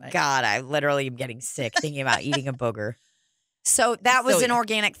driving by. God, I literally am getting sick thinking about eating a booger. So that was So, an yeah.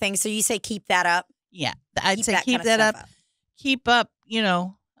 organic thing. So you say keep that up. Yeah, I'd say keep kind of that stuff up. Keep up,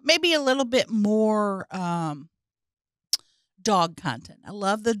 maybe a little bit more dog content. I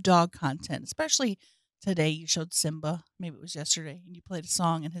love the dog content, especially today. You showed Simba, maybe it was yesterday, and you played a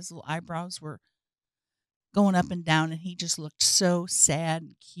song and his little eyebrows were going up and down and he just looked so sad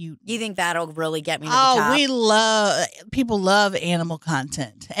and cute. You think that'll really get me to the top? People love animal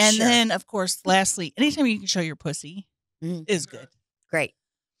content. And Sure. then, of course, lastly, anytime you can show your pussy Mhm. is good. Great.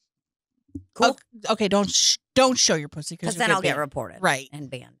 Cool. Okay, don't show your pussy Because then I'll get reported. Right. And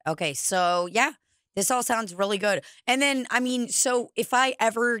banned. Okay, so yeah, this all sounds really good. And then, so if I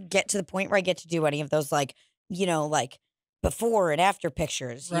ever get to the point where I get to do any of those, like before and after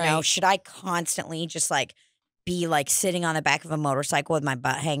pictures, Right. should I constantly just be sitting on the back of a motorcycle with my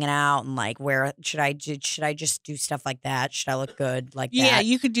butt hanging out and should I just do stuff like that? Should I look good like Yeah, that?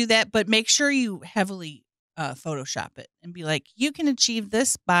 you could do that, but make sure you heavily Photoshop it and be like, you can achieve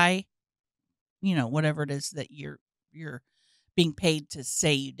this by, whatever it is that you're being paid to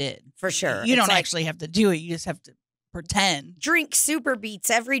say you did. For sure. You It's don't like, actually have to do it. You just have to pretend. drink super beats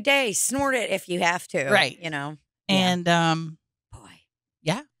every day. Snort it if you have to. Right. Yeah. And Boy.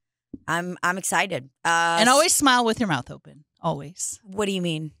 yeah. I'm excited. And always smile with your mouth open. Always. What do you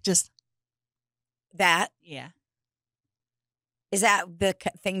mean? Just That yeah. is that the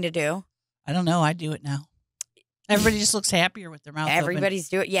thing to do? I don't know. I do it now. Everybody just looks happier with their mouth open. Everybody's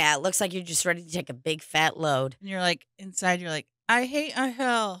doing. Yeah, it looks like you're just ready to take a big fat load. And you're like inside. You're like, I hate a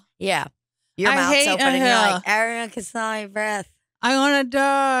hell. Yeah, your I mouth's hate open a and you're hill. like, everyone can smell your breath. I want to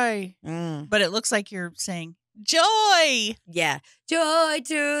die. Mm. But it looks like you're saying joy. Yeah, joy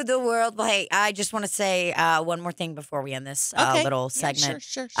to the world. Well, hey, I just want to say one more thing before we end this Okay. little Yeah, segment.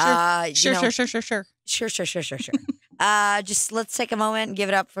 sure. Sure. Just let's take a moment and give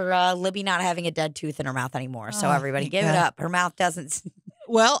it up for Libby not having a dead tooth in her mouth anymore. So Oh, everybody, thank give it God. up. Her mouth doesn't.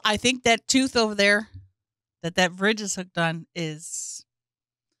 Well, I think that tooth over there that bridge is hooked on is,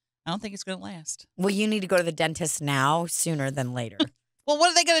 I don't think it's going to last. Well, you need to go to the dentist now, sooner than later. Well,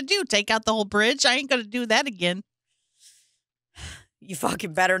 what are they going to do? Take out the whole bridge? I ain't going to do that again. You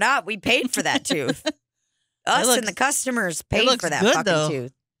fucking better not. We paid for that tooth. Us looks- and the customers paid looks for that good, fucking though.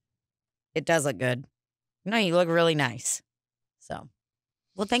 tooth. It does look good. No, you look really nice. So,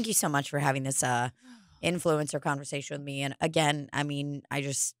 well, thank you so much for having this influencer conversation with me. And again,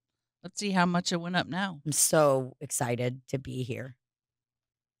 Let's see how much it went up now. I'm so excited to be here.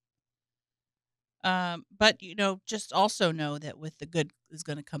 But just also know that with the good is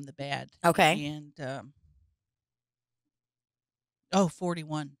going to come the bad. Okay. And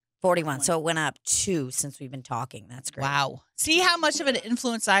 41. 41. So it went up 2 since we've been talking. That's great. Wow. See how much of an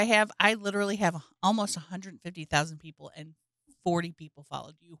influence I have? I literally have almost 150,000 people and 40 people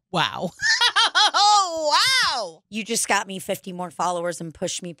followed you. Wow. Oh, wow. You just got me 50 more followers and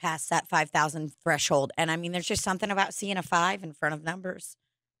pushed me past that 5,000 threshold. And there's just something about seeing a 5 in front of numbers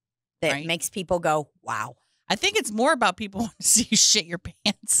that Right. makes people go, wow. I think it's more about people wanting to see you shit your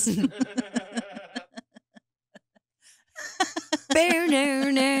pants.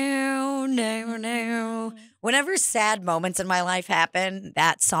 Whenever sad moments in my life happen,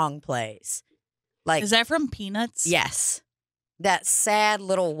 that song plays. Like, Is that from Peanuts? yes, that sad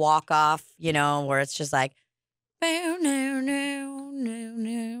little walk off, where it's just like, like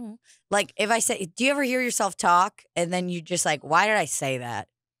if I say, do you ever hear yourself talk and then you just like, why did I say that?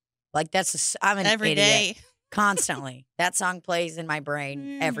 Like I'm an Every idiot. day. Constantly. That song plays in my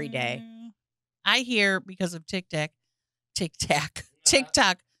brain every day. I hear because of TikTok.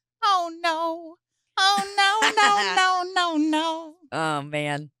 Oh no. Oh no. No. Oh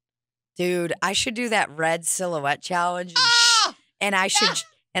man. Dude, I should do that red silhouette challenge and I should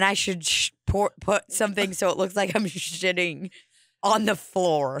put something so it looks like I'm shitting on the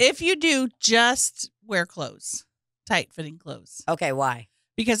floor. If you do, just wear clothes, tight fitting clothes. Okay, why?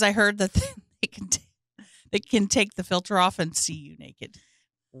 Because I heard that they can take the filter off and see you naked.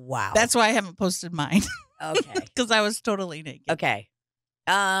 Wow. That's why I haven't posted mine. Okay. Because I was totally naked. Okay.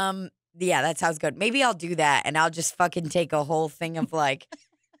 Yeah, that sounds good. Maybe I'll do that and I'll just fucking take a whole thing of like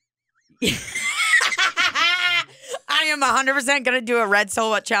I am 100% going to do a red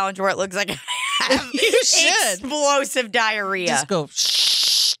silhouette challenge where it looks like I have You should. explosive diarrhea. Just go.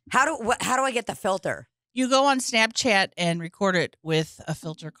 Shh. How do I get the filter? You go on Snapchat and record it with a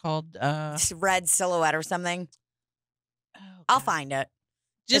filter called Red silhouette or something. I'll find it.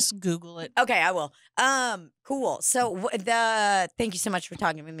 Just Google it. Okay, I will. Cool. So thank you so much for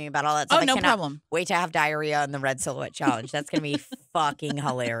talking with me about all that stuff. Oh, no I cannot problem. wait to have diarrhea on the red silhouette challenge. That's gonna be fucking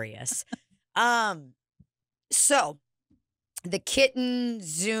hilarious. So the kitten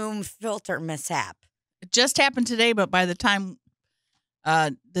Zoom filter mishap. It just happened today, but by the time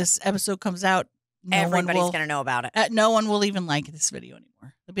this episode comes out, Everybody's gonna know about it. no one will even like this video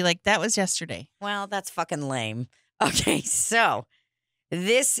anymore. They'll be like, "That was yesterday." Well, that's fucking lame. Okay, so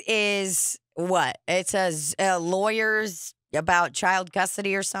this is what? It says lawyers about child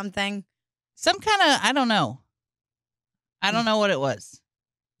custody or something. Some kind of, I don't know. I don't know what it was.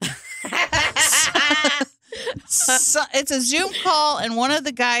 So, it's a Zoom call, and one of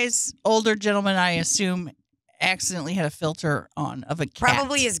the guys, older gentleman, I assume, accidentally had a filter on of a cat.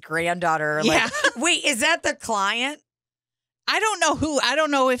 Probably his granddaughter. Yeah. Like, wait, is that the client? I don't know who. I don't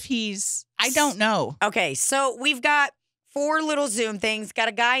know if I don't know. Okay, so we've got 4 little Zoom things. Got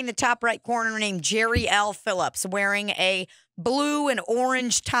a guy in the top right corner named Jerry L. Phillips wearing a blue and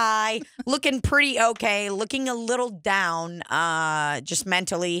orange tie, looking pretty okay, looking a little down, just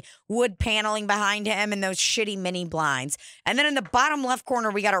mentally. Wood paneling behind him and those shitty mini blinds. And then in the bottom left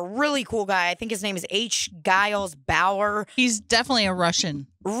corner, we got a really cool guy. I think his name is H. Giles Bauer. He's definitely a Russian.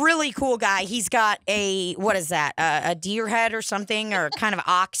 Really cool guy. He's got what is that? A deer head or something, or kind of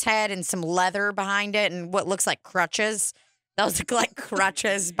ox head and some leather behind it and what looks like crutches. Those look like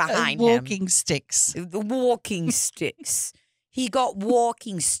crutches behind him. Walking sticks. The walking sticks. He got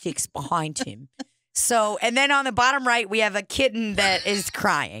walking sticks behind him. So, and then on the bottom right, we have a kitten that is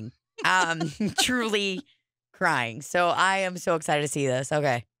crying. Truly crying. So I am so excited to see this.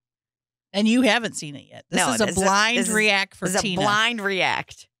 Okay. And you haven't seen it yet. This is a blind react for Tina. This is a blind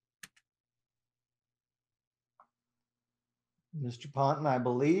react. Mr. Ponton, I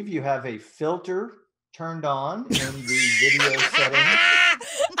believe you have a filter turned on in the video settings.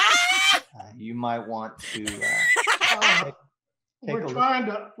 You might want to take a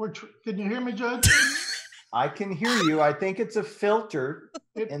look. Can you hear me, Judge? I can hear you. I think it's a filter.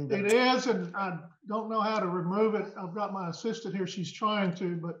 It is, and I don't know how to remove it. I've got my assistant here. She's trying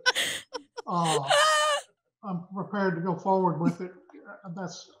to, but I'm prepared to go forward with it.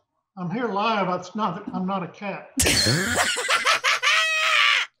 I'm here live. I'm not a cat.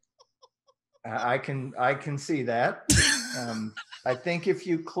 I can see that. I think if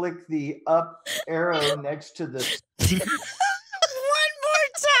you click the up arrow next to the One more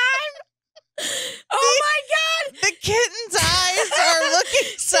time. Oh my God. The kitten's eyes are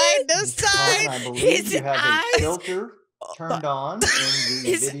looking side to side. I believe you have eyes. a filter turned on in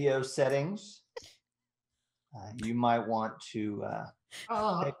the video settings. You might want to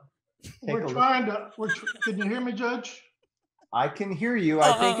take a look. Can you hear me, Judge? I can hear you.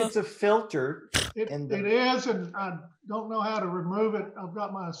 I think it's a filter. It is, and I don't know how to remove it. I've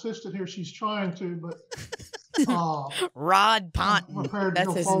got my assistant here. She's trying to, but Rod Ponton. I'm prepared to That's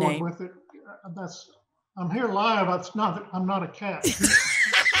go his forward name. with it. I'm here live. I'm not a cat.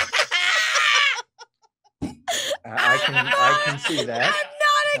 I can see that.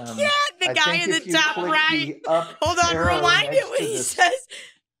 I'm not a cat. The I guy think in if the you top click right. the up Hold on, arrow rewind next it when to he the- says.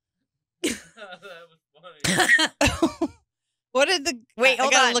 What did the Wait,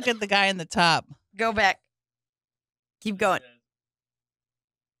 hold I gotta on. look at the guy in the top. Go back. Keep going.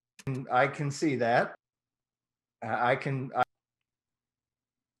 I can see that. I can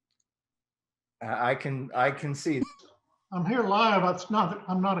see. I'm here live.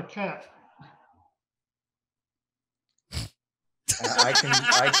 I'm not a cat. I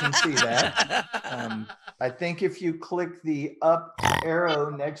can see that. I think if you click the up arrow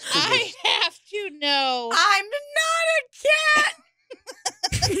next to I the have to know. I'm not a cat.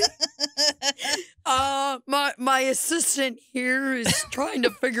 My assistant here is trying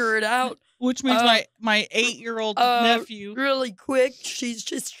to figure it out. Which means my 8-year-old nephew. Really quick, she's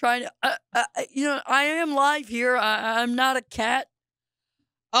just trying to. I am live here. I'm not a cat.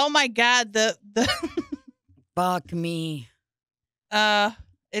 Oh my God! The Fuck me.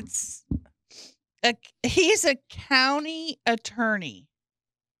 He's a county attorney.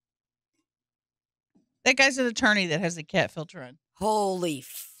 That guy's an attorney that has a cat filter on. Holy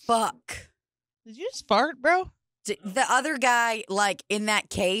fuck. Did you just fart, bro? The other guy, like, in that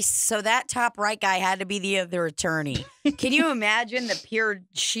case, so that top right guy had to be the other attorney. Can you imagine the pure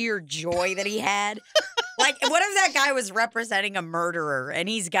sheer joy that he had? Like, what if that guy was representing a murderer and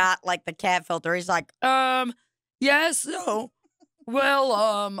he's got, like, the cat filter? He's like, yes, no.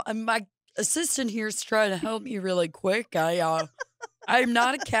 Well, my assistant here's trying to help me really quick. I'm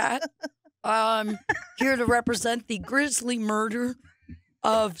not a cat. I'm here to represent the grisly murder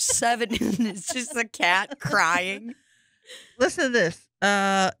of 7. It's just a cat crying. Listen to this.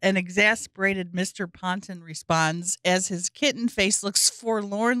 An exasperated Mr. Ponton responds as his kitten face looks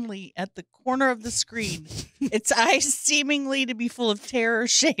forlornly at the corner of the screen, its eyes seemingly to be full of terror,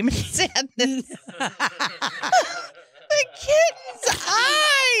 shame, and sadness. The kitten's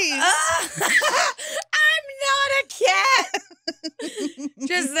eyes! I'm not a cat!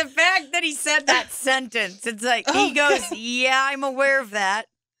 Just the fact that he said that sentence. It's like, he goes, yeah, I'm aware of that.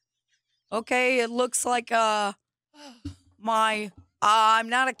 Okay, it looks like, I'm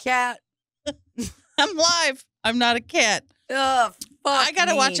not a cat. I'm live. I'm not a cat. Ugh, fuck I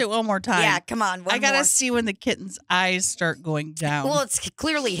gotta watch it one more time. Yeah, come on. I gotta more. see when the kitten's eyes start going down. Well, it's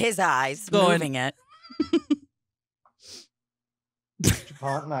clearly his eyes Going. moving it. Mr.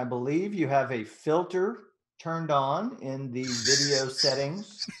 Ponton, I believe you have a filter turned on in the video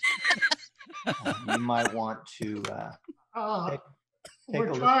settings. You might want to take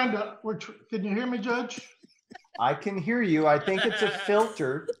We're a trying look. to. Can you hear me, Judge? I can hear you. I think it's a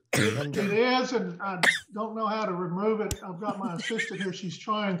filter. It is, and I don't know how to remove it. I've got my assistant here. She's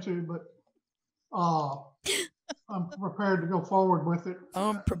trying to, but I'm prepared to go forward with it.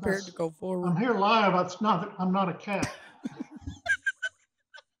 I'm prepared to go forward. I'm here live. I'm not a cat.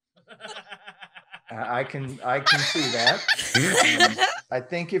 I can see that. I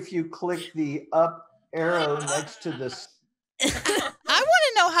think if you click the up arrow next to this. I want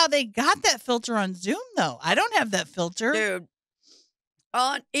to know how they got that filter on Zoom, though. I don't have that filter. Dude.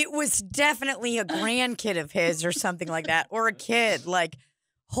 It was definitely a grandkid of his or something like that. Or a kid. Like,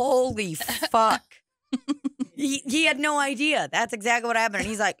 holy fuck. He had no idea. That's exactly what happened. And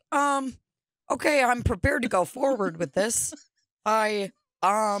he's like, okay, I'm prepared to go forward with this. Okay.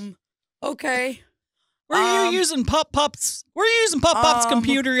 Were you using Pop-Pop's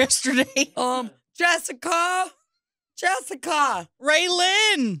computer yesterday? Jessica,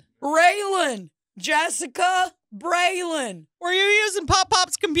 Raylan, Jessica, Braylon. Were you using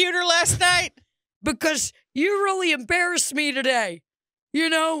Pop-Pop's computer last night? Because you really embarrassed me today. You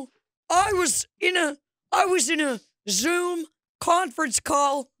know, I was in a Zoom conference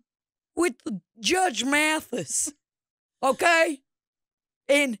call with Judge Mathis. Okay?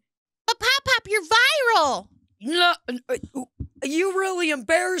 And but Pop-Pop, you're viral. No, you really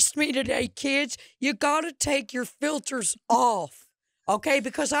embarrassed me today, kids. You got to take your filters off, okay?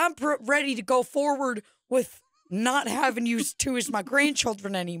 Because I'm ready to go forward with not having you two as my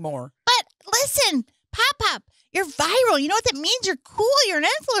grandchildren anymore. But listen, Pop-Pop, you're viral. You know what that means? You're cool. You're an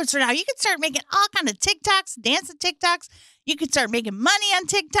influencer now. You can start making all kind of TikToks, dancing TikToks. You can start making money on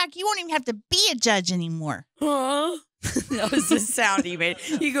TikTok. You won't even have to be a judge anymore. Huh? That was the sound he made.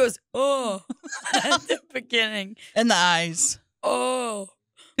 He goes, oh, at the beginning. And the eyes. Oh.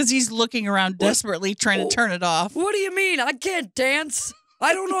 Because he's looking around desperately trying to turn it off. What do you mean? I can't dance.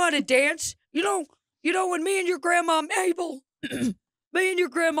 I don't know how to dance. You know when me and your grandma Mabel,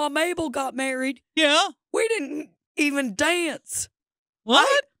 got married. Yeah. We didn't even dance.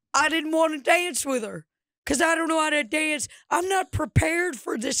 What? I didn't want to dance with her. Because I don't know how to dance. I'm not prepared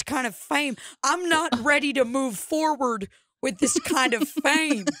for this kind of fame. I'm not ready to move forward with this kind of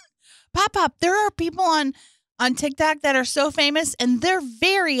fame. Pop-Pop, there are people on TikTok that are so famous, and they're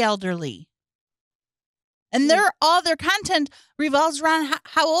very elderly. And all their content revolves around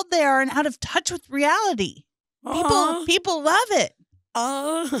how old they are and out of touch with reality. People love it.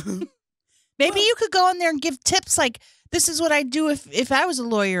 Maybe you could go in there and give tips like, this is what I'd do if I was a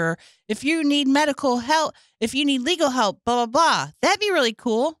lawyer, or if you need medical help, if you need legal help, blah, blah, blah. That'd be really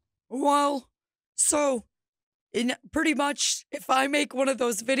cool. Well, so pretty much if I make one of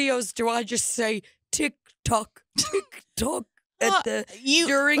those videos, do I just say tick-tock, tick-tock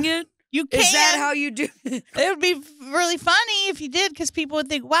during it? You can. Is that how you do it? It would be really funny if you did, because people would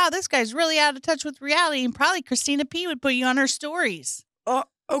think, wow, this guy's really out of touch with reality. And probably Christina P. would put you on her stories.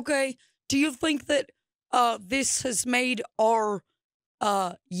 Okay. Do you think that this has made our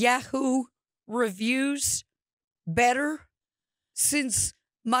Yahoo reviews better since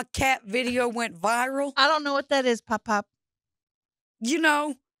my cat video went viral? I don't know what that is, Pop Pop. You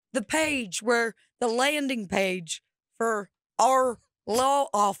know, the landing page for our law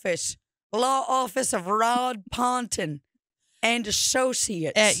office of Rod Ponton and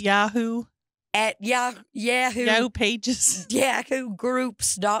Associates. At Yahoo? At Yahoo Pages?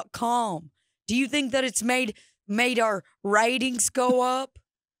 YahooGroups.com. Do you think that it's made our ratings go up?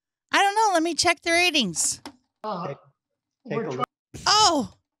 I don't know. Let me check the ratings. Take a look.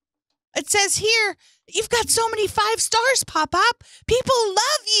 Oh, it says here, you've got so many 5 stars, Pop Pop. People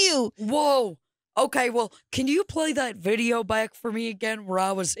love you. Whoa. Okay, well, can you play that video back for me again where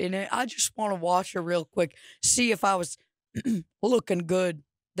I was in it? I just want to watch it real quick, see if I was looking good.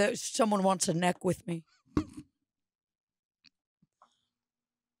 That someone wants a neck with me.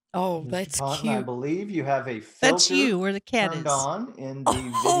 Oh, that's Ponton, cute. I believe you have a filter That's you, where the cat turned is. on in the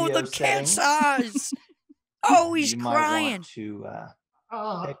video Oh, the cat's settings. eyes. Oh, he's You might crying. want to,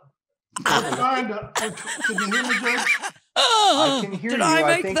 I'm trying to, can you hear me, Jake? I can hear Did you. I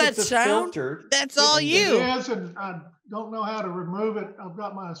make think that it's a sound? filter. That's all in the- you. It is, and I don't know how to remove it. I've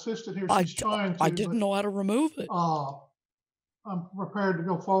got my assistant here. She's trying to. I didn't know how to remove it. I'm prepared to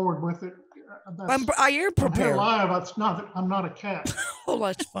go forward with it. I am I'm here prepared. live. I'm not a cat. Oh,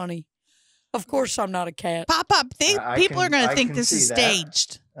 that's funny. Of course I'm not a cat. Pop Pop, people are going to think can this is see that.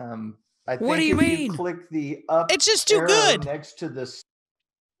 staged. I think What do you if mean? you click the up It's just too arrow good. next to the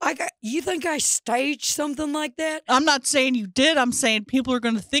You think I staged something like that? I'm not saying you did. I'm saying people are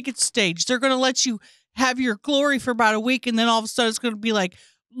going to think it's staged. They're going to let you have your glory for about a week, and then all of a sudden it's going to be like,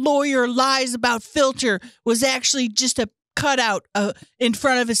 lawyer lies about filter was actually just a cutout in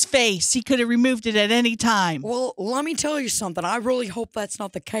front of his face. He could have removed it at any time. Well, let me tell you something. I really hope that's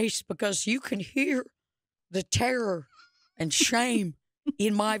not the case, because you can hear the terror and shame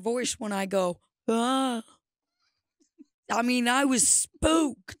in my voice when I go, ah. I mean, I was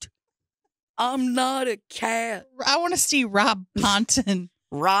spooked. I'm not a cat. I want to see Rob Ponton.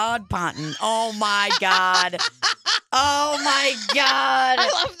 Rod Ponton. Oh, my God. Oh, my God. I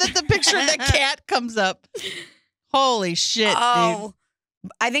love that the picture of the cat comes up. Holy shit, dude.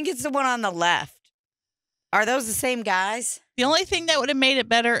 I think it's the one on the left. Are those the same guys? The only thing that would have made it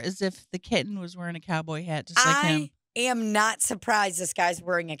better is if the kitten was wearing a cowboy hat, just like him. I am not surprised this guy's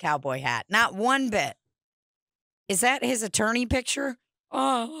wearing a cowboy hat. Not one bit. Is that his attorney picture?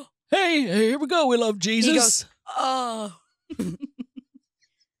 Oh, hey, here we go. We love Jesus. He goes, oh.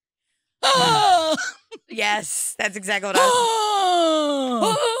 Ah! Yes, that's exactly what I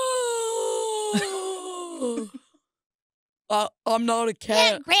was. Ah! I'm not a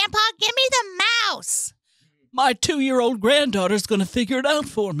cat. Grandpa, give me the mouse. My 2-year-old granddaughter's going to figure it out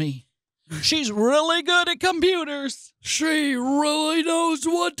for me. She's really good at computers. She really knows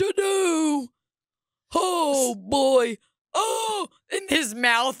what to do. Oh, boy. Oh, In his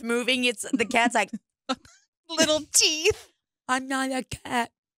mouth moving, the cat's like, Little teeth. I'm not a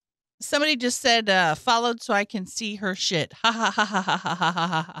cat. Somebody just said, followed so I can see her shit. Ha ha ha ha ha ha ha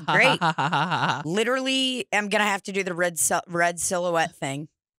ha ha. Great. Ha, ha, ha, ha, ha. Literally, I'm going to have to do the red silhouette thing.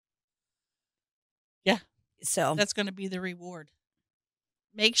 Yeah. So That's going to be the reward.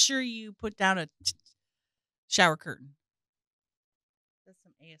 Make sure you put down a shower curtain. That's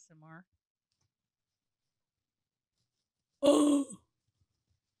some ASMR. oh.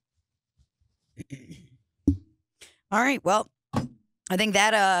 all right, well, I think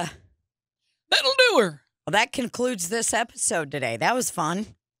that That'll do her. well, that concludes this episode today. That was fun.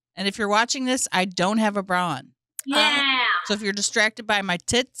 And if you're watching this, I don't have a bra on. Yeah. So if you're distracted by my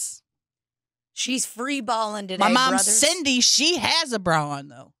tits, She's free balling today. my mom brothers. Cindy, she has a bra on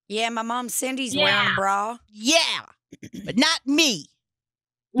though. Yeah, my mom Cindy's wearing a bra. Yeah, but not me.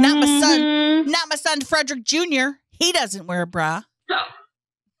 Not my son. Mhm. Not my son Frederick Jr. He doesn't wear a bra.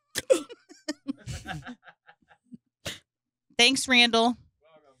 Thanks, Randall.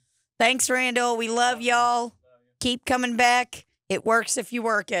 Thanks, Randall. We love y'all. Keep coming back. It works if you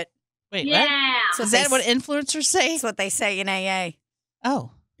work it. Wait, Yeah. what? Is that what influencers say? That's what they say in AA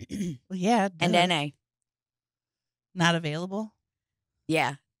Oh, well, yeah. and duh. NA. not available.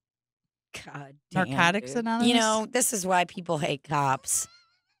 Yeah. God damn, Narcotics dude. Anonymous? You know, this is why people hate cops.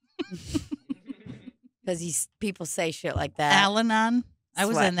 Because people say shit like that. Al-Anon. I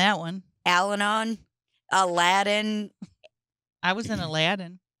was Sweat. in that one. Al-Anon, Aladdin. I was in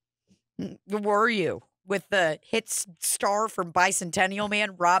Aladdin. Were you? With the hit star from Bicentennial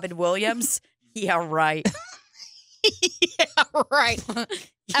Man, Robin Williams? Yeah, right. Yeah, right.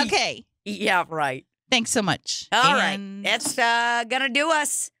 Okay. Yeah, right. Thanks so much. All right. And- That's going to do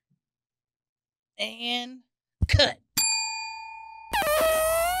us. And cut.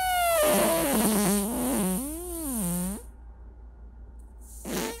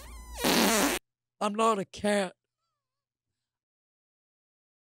 I'm not a cat.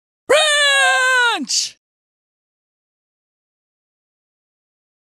 Ranch!